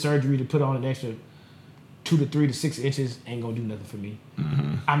going to get surgery to put on an extra 2 to 3 to 6 inches ain't gonna do nothing for me.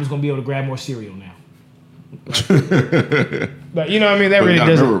 I'm just gonna be able to grab more cereal now. But you know what I mean? That really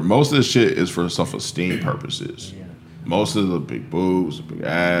doesn't. Remember, most of this shit is for self-esteem purposes. Yeah. Most of the big boobs, the big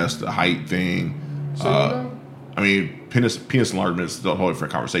ass, the height thing. I mean, penis enlargement is still a whole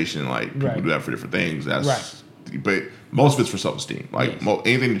different conversation. Like people do that for different things. That's but most of it's for self-esteem. Like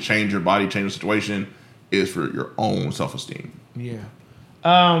anything to change your body, change the situation, is for your own self-esteem. Yeah.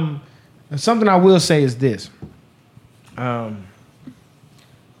 Something I will say is this. You know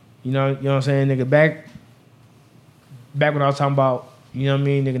what I'm saying, nigga. Back when I was talking about, you know what I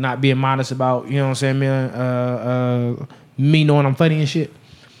mean, nigga, not being modest about, you know what I'm saying, man, me knowing I'm funny and shit.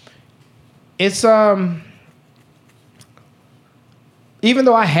 It's even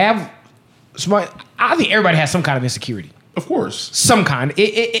though I have smart, I think everybody has some kind of insecurity. Of course. Some kind.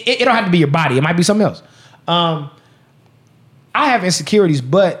 It don't have to be your body. It might be something else. I have insecurities,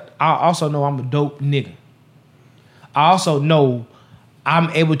 but I also know I'm a dope nigga. I also know I'm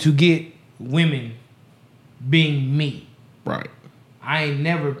able to get women being me. Right. I ain't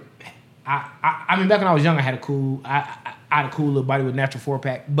never. I mean, back when I was young, I had a cool little body with natural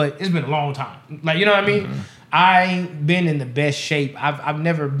 4-pack, but it's been a long time. Like, you know what I mean? I ain't been in the best shape. I've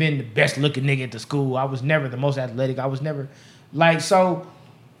never been the best looking nigga at the school. I was never the most athletic. I was never like so.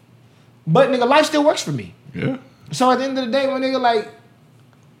 But nigga, life still works for me. Yeah. So at the end of the day, my nigga, like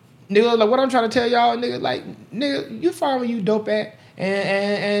what I'm trying to tell y'all, nigga, you fine when you dope at,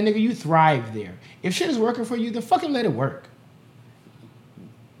 and nigga, you thrive there. If shit is working for you, then fucking let it work.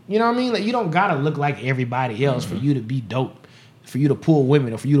 You know what I mean? Like you don't gotta look like everybody else for you to be dope. for you to pull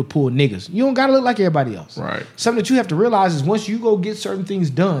women or for you to pull niggas. You don't gotta look like everybody else. Right. Something that you have to realize is once you go get certain things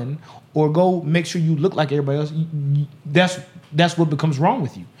done or go make sure you look like everybody else, that's what becomes wrong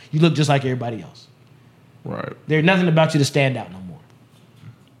with you. You look just like everybody else. Right. There's nothing about you to stand out no more.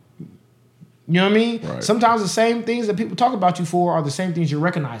 You know what I mean? Right. Sometimes the same things that people talk about you for are the same things you're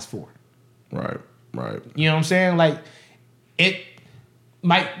recognized for. Right. Right. You know what I'm saying? Like, it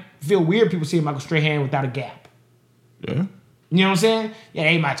might feel weird people seeing Michael Strahan without a gap. Yeah. You know what I'm saying? Yeah,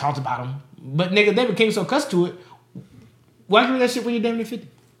 they might talk about him. But nigga, they became so cussed to it. Why do that shit when you're damn near 50?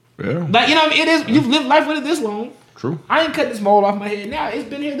 Yeah. Like, you know, it is, you've lived life with it this long. True. I ain't cut this mold off my head now. It's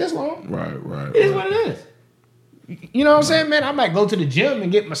been here this long. Right. Right. It is what it is. You know what I'm saying, man? I might go to the gym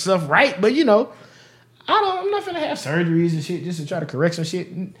and get myself right, but you know, I'm not finna have surgeries and shit just to try to correct some shit.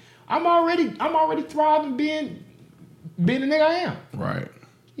 I'm already thriving being the nigga I am. Right.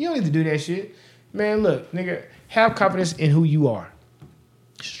 You don't need to do that shit. Man, look, nigga, have confidence in who you are.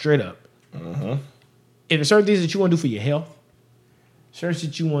 Straight up. Uh-huh. If there's certain things that you want to do for your health, certain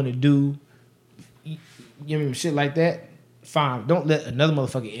shit you want to do, you know, shit like that, fine. Don't let another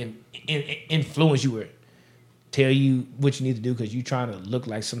motherfucker influence you or tell you what you need to do because you trying to look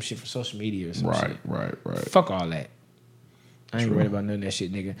like some shit for social media or some shit. Right. Fuck all that. I ain't worried about none of that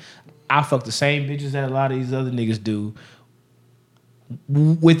shit, nigga. I fuck the same bitches that a lot of these other niggas do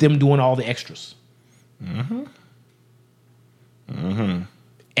with them doing all the extras. Mm-hmm. Mm-hmm.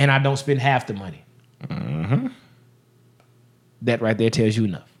 And I don't spend half the money. Mm-hmm. That right there tells you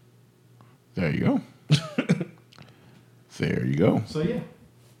enough. There you go. There you go. So,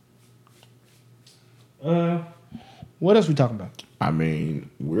 yeah. What else we talking about? I mean,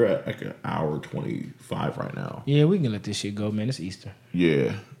 we're at like an hour 25 right now. Yeah, we can let this shit go, man. It's Easter.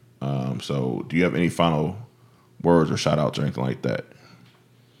 Yeah. So do you have any final words or shout outs or anything like that?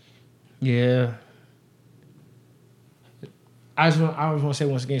 Yeah. I just want to say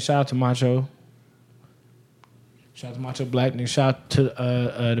once again, shout out to Macho. Shout out to Macho Black. Nigga. Shout out to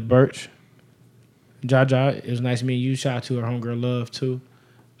the Birch. Jaja, it was nice meeting you. Shout out to her homegirl Love too.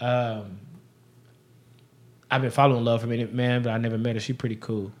 I've been following Love for a minute, man, but I never met her. She pretty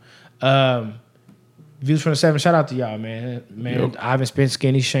cool. Views from the 7, shout out to y'all, man. Yep. Ivan Spence,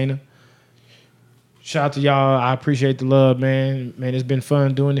 Skinny, Shayna. Shout out to y'all. I appreciate the love, man. Man, it's been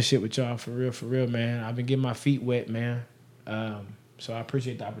fun doing this shit with y'all, for real, man. I've been getting my feet wet, man. So I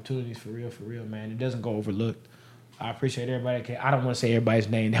appreciate the opportunities, for real, man. It doesn't go overlooked. I appreciate everybody. I don't want to say everybody's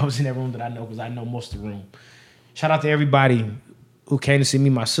name that was in that room that I know because I know most of the room. Shout out to everybody who came to see me,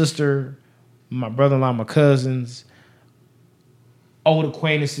 my sister, my brother-in-law, my cousins, old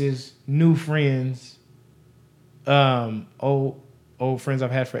acquaintances, new friends, old friends I've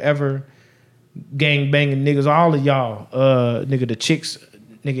had forever, gang banging niggas, all of y'all, nigga, the chicks,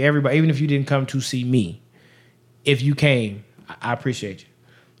 nigga, everybody, even if you didn't come to see me, if you came, I appreciate you.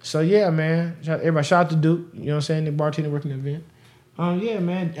 So yeah, man, everybody, shout out to Duke, you know what I'm saying, the bartender working the event. Yeah,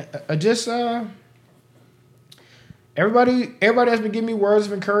 man, everybody that's been giving me words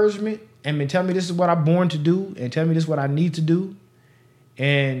of encouragement and been telling me this is what I'm born to do and telling me this is what I need to do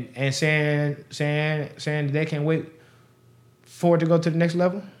and saying that they can't wait for it to go to the next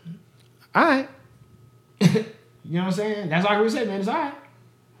level. All right. You know what I'm saying? That's all I can really say, man. It's all right.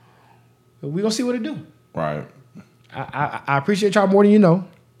 But we gonna see what it do. Right. I appreciate y'all more than you know.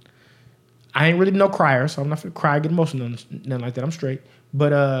 I ain't really no crier, so I'm not gonna cry, get emotional, nothing like that. I'm straight.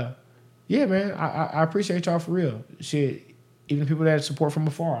 But yeah, man, I appreciate y'all for real. Shit, even people that support from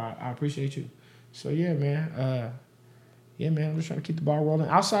afar, I appreciate you. So yeah, man. I'm just trying to keep the ball rolling.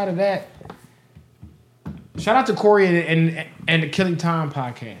 Outside of that, shout out to Corey and the Killing Time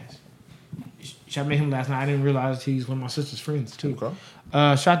podcast. I met him last night. I didn't realize he's one of my sister's friends too. Okay.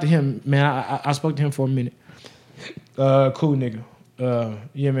 Shout out to him, man. I spoke to him for a minute. Cool nigga.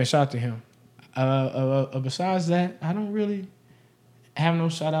 Yeah, man. Shout out to him. Besides that, I don't really have no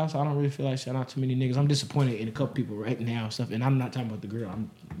shout outs. I don't really feel like shout out too many niggas. I'm disappointed in a couple people right now and stuff. And I'm not talking about the girl.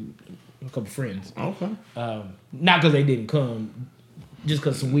 I'm a couple friends. Okay. Not because they didn't come, just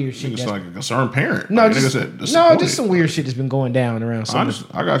because some weird shit. It's like a concerned parent. No, like just, just some weird shit that's been going down around. I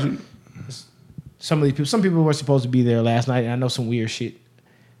got you. Some of these people. Some people were supposed to be there last night, and I know some weird shit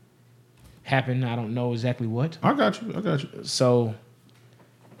happened. I don't know exactly what. I got you. So,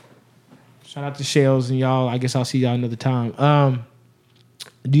 shout out to Shells and y'all. I guess I'll see y'all another time.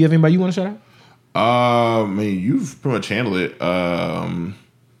 Do you have anybody you want to shout out? I mean, you've pretty much handled it. Honestly,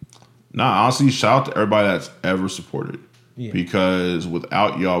 shout out to everybody that's ever supported. Yeah. Because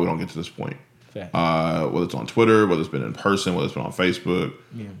without y'all, we don't get to this point. Whether it's on Twitter, whether it's been in person, whether it's been on Facebook,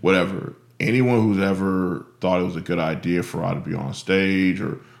 whatever. Anyone who's ever thought it was a good idea for Rod to be on stage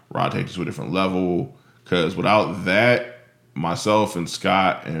or Rod take this to a different level, because without that, myself and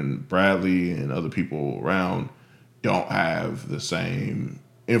Scott and Bradley and other people around don't have the same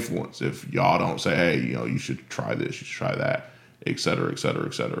influence. If y'all don't say, hey, you should try this, you should try that, et cetera, et cetera,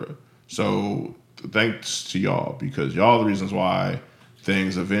 et cetera. So thanks to y'all, because y'all are the reasons why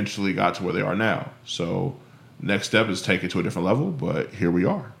things eventually got to where they are now. So next step is take it to a different level, but here we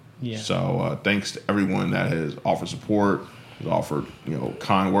are. Yeah. So thanks to everyone that has offered support, has offered,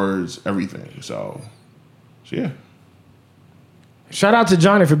 kind words, everything. So yeah. Shout out to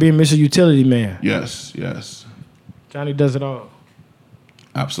Johnny for being Mr. Utility Man. Yes. Johnny does it all.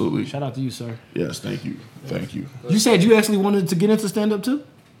 Absolutely. Shout out to you, sir. Yes, thank you. Thank you. You said you actually wanted to get into stand-up too?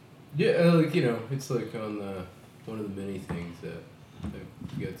 Yeah, it's like on one of the many things that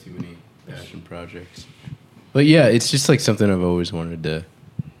I've got too many passion projects. But yeah, it's just like something I've always wanted to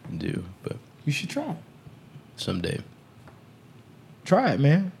do, but You should try. someday. Try it,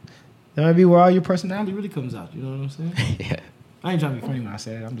 man. That might be where all your personality really comes out. You know what I'm saying? Yeah. I ain't trying to be funny when I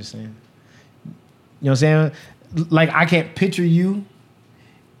say it. I'm just saying. You know what I'm saying? Like, I can't picture you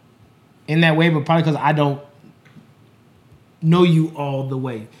in that way, but probably because I don't know you all the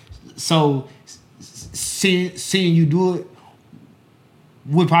way. So, seeing you do it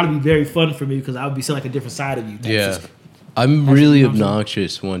would probably be very fun for me because I would be seeing like a different side of you. Yeah. I'm really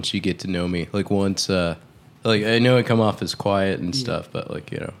obnoxious once you get to know me. Like once, like I know I come off as quiet and stuff, but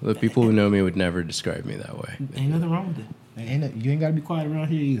the people who know me would never describe me that way. Ain't nothing wrong with it. You ain't got to be quiet around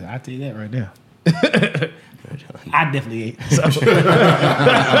here either. I tell you that right now. I definitely ain't.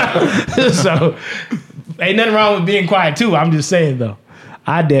 So ain't nothing wrong with being quiet too. I'm just saying though.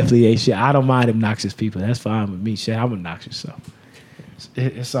 I definitely ain't shit. I don't mind obnoxious people. That's fine with me. Shit, I'm obnoxious, so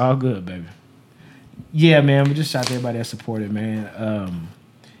it's all good, baby. Yeah, man. We just shout out to everybody that supported, man.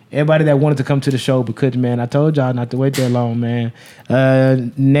 Everybody that wanted to come to the show but couldn't, man. I told y'all not to wait that long, man.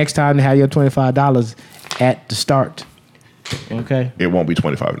 Next time to have your $25 at the start. Okay? It won't be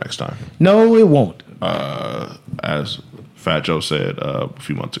 25 next time. No, it won't. As Fat Joe said a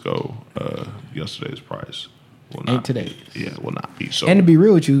few months ago, yesterday's price will not Ain't today. Will not be. So, And to be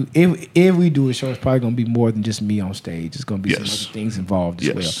real with you, if we do a show, it's probably going to be more than just me on stage. It's going to be some Yes. other things involved as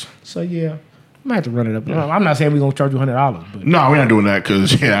Yes. well. So, yeah, I might have to run it up. I'm not saying we're going to charge you $100, but no, we're not doing that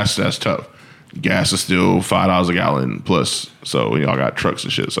because that's tough. Gas is still $5 a gallon plus, so y'all got trucks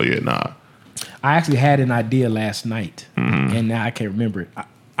and shit. So yeah, nah. I actually had an idea last night, and now I can't remember it.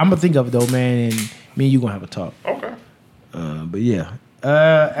 I'm going to think of it, though, man, and me and you going to have a talk. Okay. But yeah,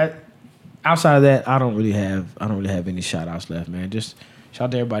 outside of that, I don't really have any shout outs left, man. Just shout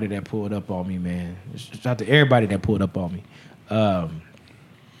out to everybody that pulled up on me, man. Shout out to everybody that pulled up on me.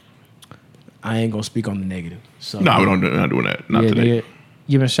 I ain't gonna speak on the negative. So No, we're not doing that. Not today.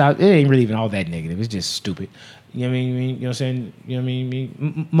 You been shout. It ain't really even all that negative. It's just stupid. You know what I mean? You know what I'm saying? You know what I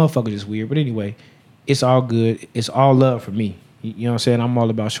mean? Motherfuckers is weird. But anyway, it's all good. It's all love for me. You know what I'm saying? I'm all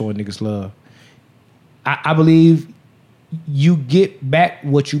about showing niggas love. I believe you get back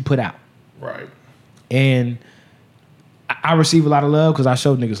what you put out. Right. And I receive a lot of love because I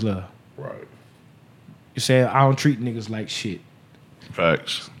show niggas love. Right. You say I don't treat niggas like shit.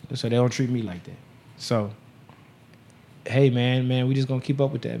 Facts. So they don't treat me like that. So, hey, man, we just gonna keep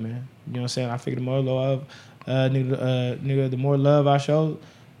up with that, man. You know what I'm saying? I figure the more love, nigga, the more love I show,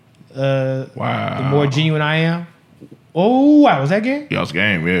 Wow. the more genuine I am. Oh, wow, was that game? Y'all's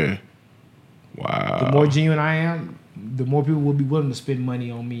game, yeah. Wow. The more genuine I am, the more people will be willing to spend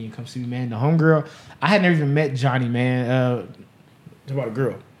money on me and come see me, man. The homegirl, I had never even met Johnny, man. It's about a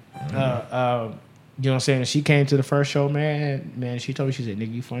girl. You know what I'm saying? She came to the first show, man. She told me, she said,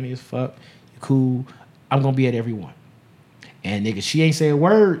 nigga, you funny as fuck. You cool. I'm going to be at every one. And, nigga, she ain't say a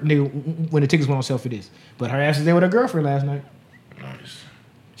word, nigga, when the tickets went on sale for this. But her ass was there with her girlfriend last night. Nice.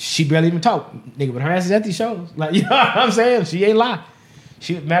 She barely even talked, nigga, but her ass is at these shows. Like, you know what I'm saying? She ain't lie.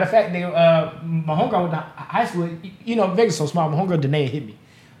 Matter of fact, nigga, my homegirl went to high school. You know, Vegas so small. My homegirl Danae hit me.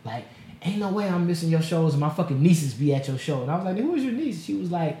 Like, ain't no way I'm missing your shows. My fucking nieces be at your show. And I was like, who is your niece? She was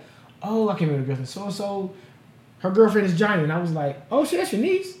like, oh, I can't remember her girlfriend. So-and-so, her girlfriend is Johnny. And I was like, oh, shit, that's your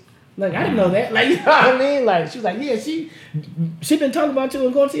niece? Like, I didn't know that. Like, you know what I mean? Like, she was like, yeah, she been talking about you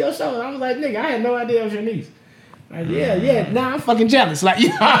and going to your show. And I was like, nigga, I had no idea it was your niece. Like, yeah. Now I'm fucking jealous. Like, you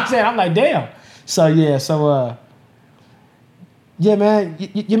know what I'm saying? I'm like, damn. So, yeah, man.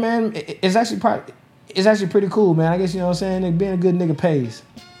 Yeah, man, it's actually pretty cool, man. I guess, you know what I'm saying? Being a good nigga pays.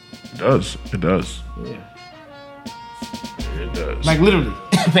 It does. It does. Yeah. It does. Like, literally,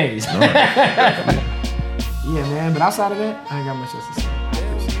 it pays. No, definitely. Yeah, man. But outside of that, I ain't got much else to say.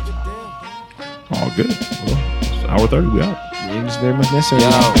 All good. Well, it's hour 30. We out. It was very much necessary.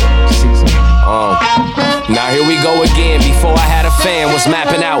 Now here we go again. Before I had a fan, was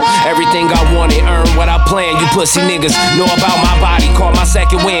mapping out everything I wanted, earn what I planned. You pussy niggas know about my body, call my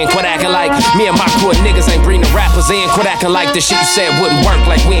second win. Quit acting like me and my crew of niggas ain't bring the rappers in. Quit acting like the shit you said wouldn't work,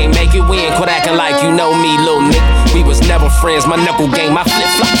 like we ain't make it win. Quit acting like you know me, little nigga. We was never friends. My knuckle game, my flip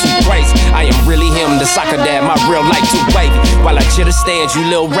flop too crazy. I am really him, the soccer dad. My real life too wavy. While I chitter stands, you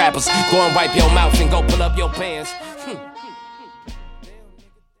little rappers, go and wipe your mouth and go pull up your pants.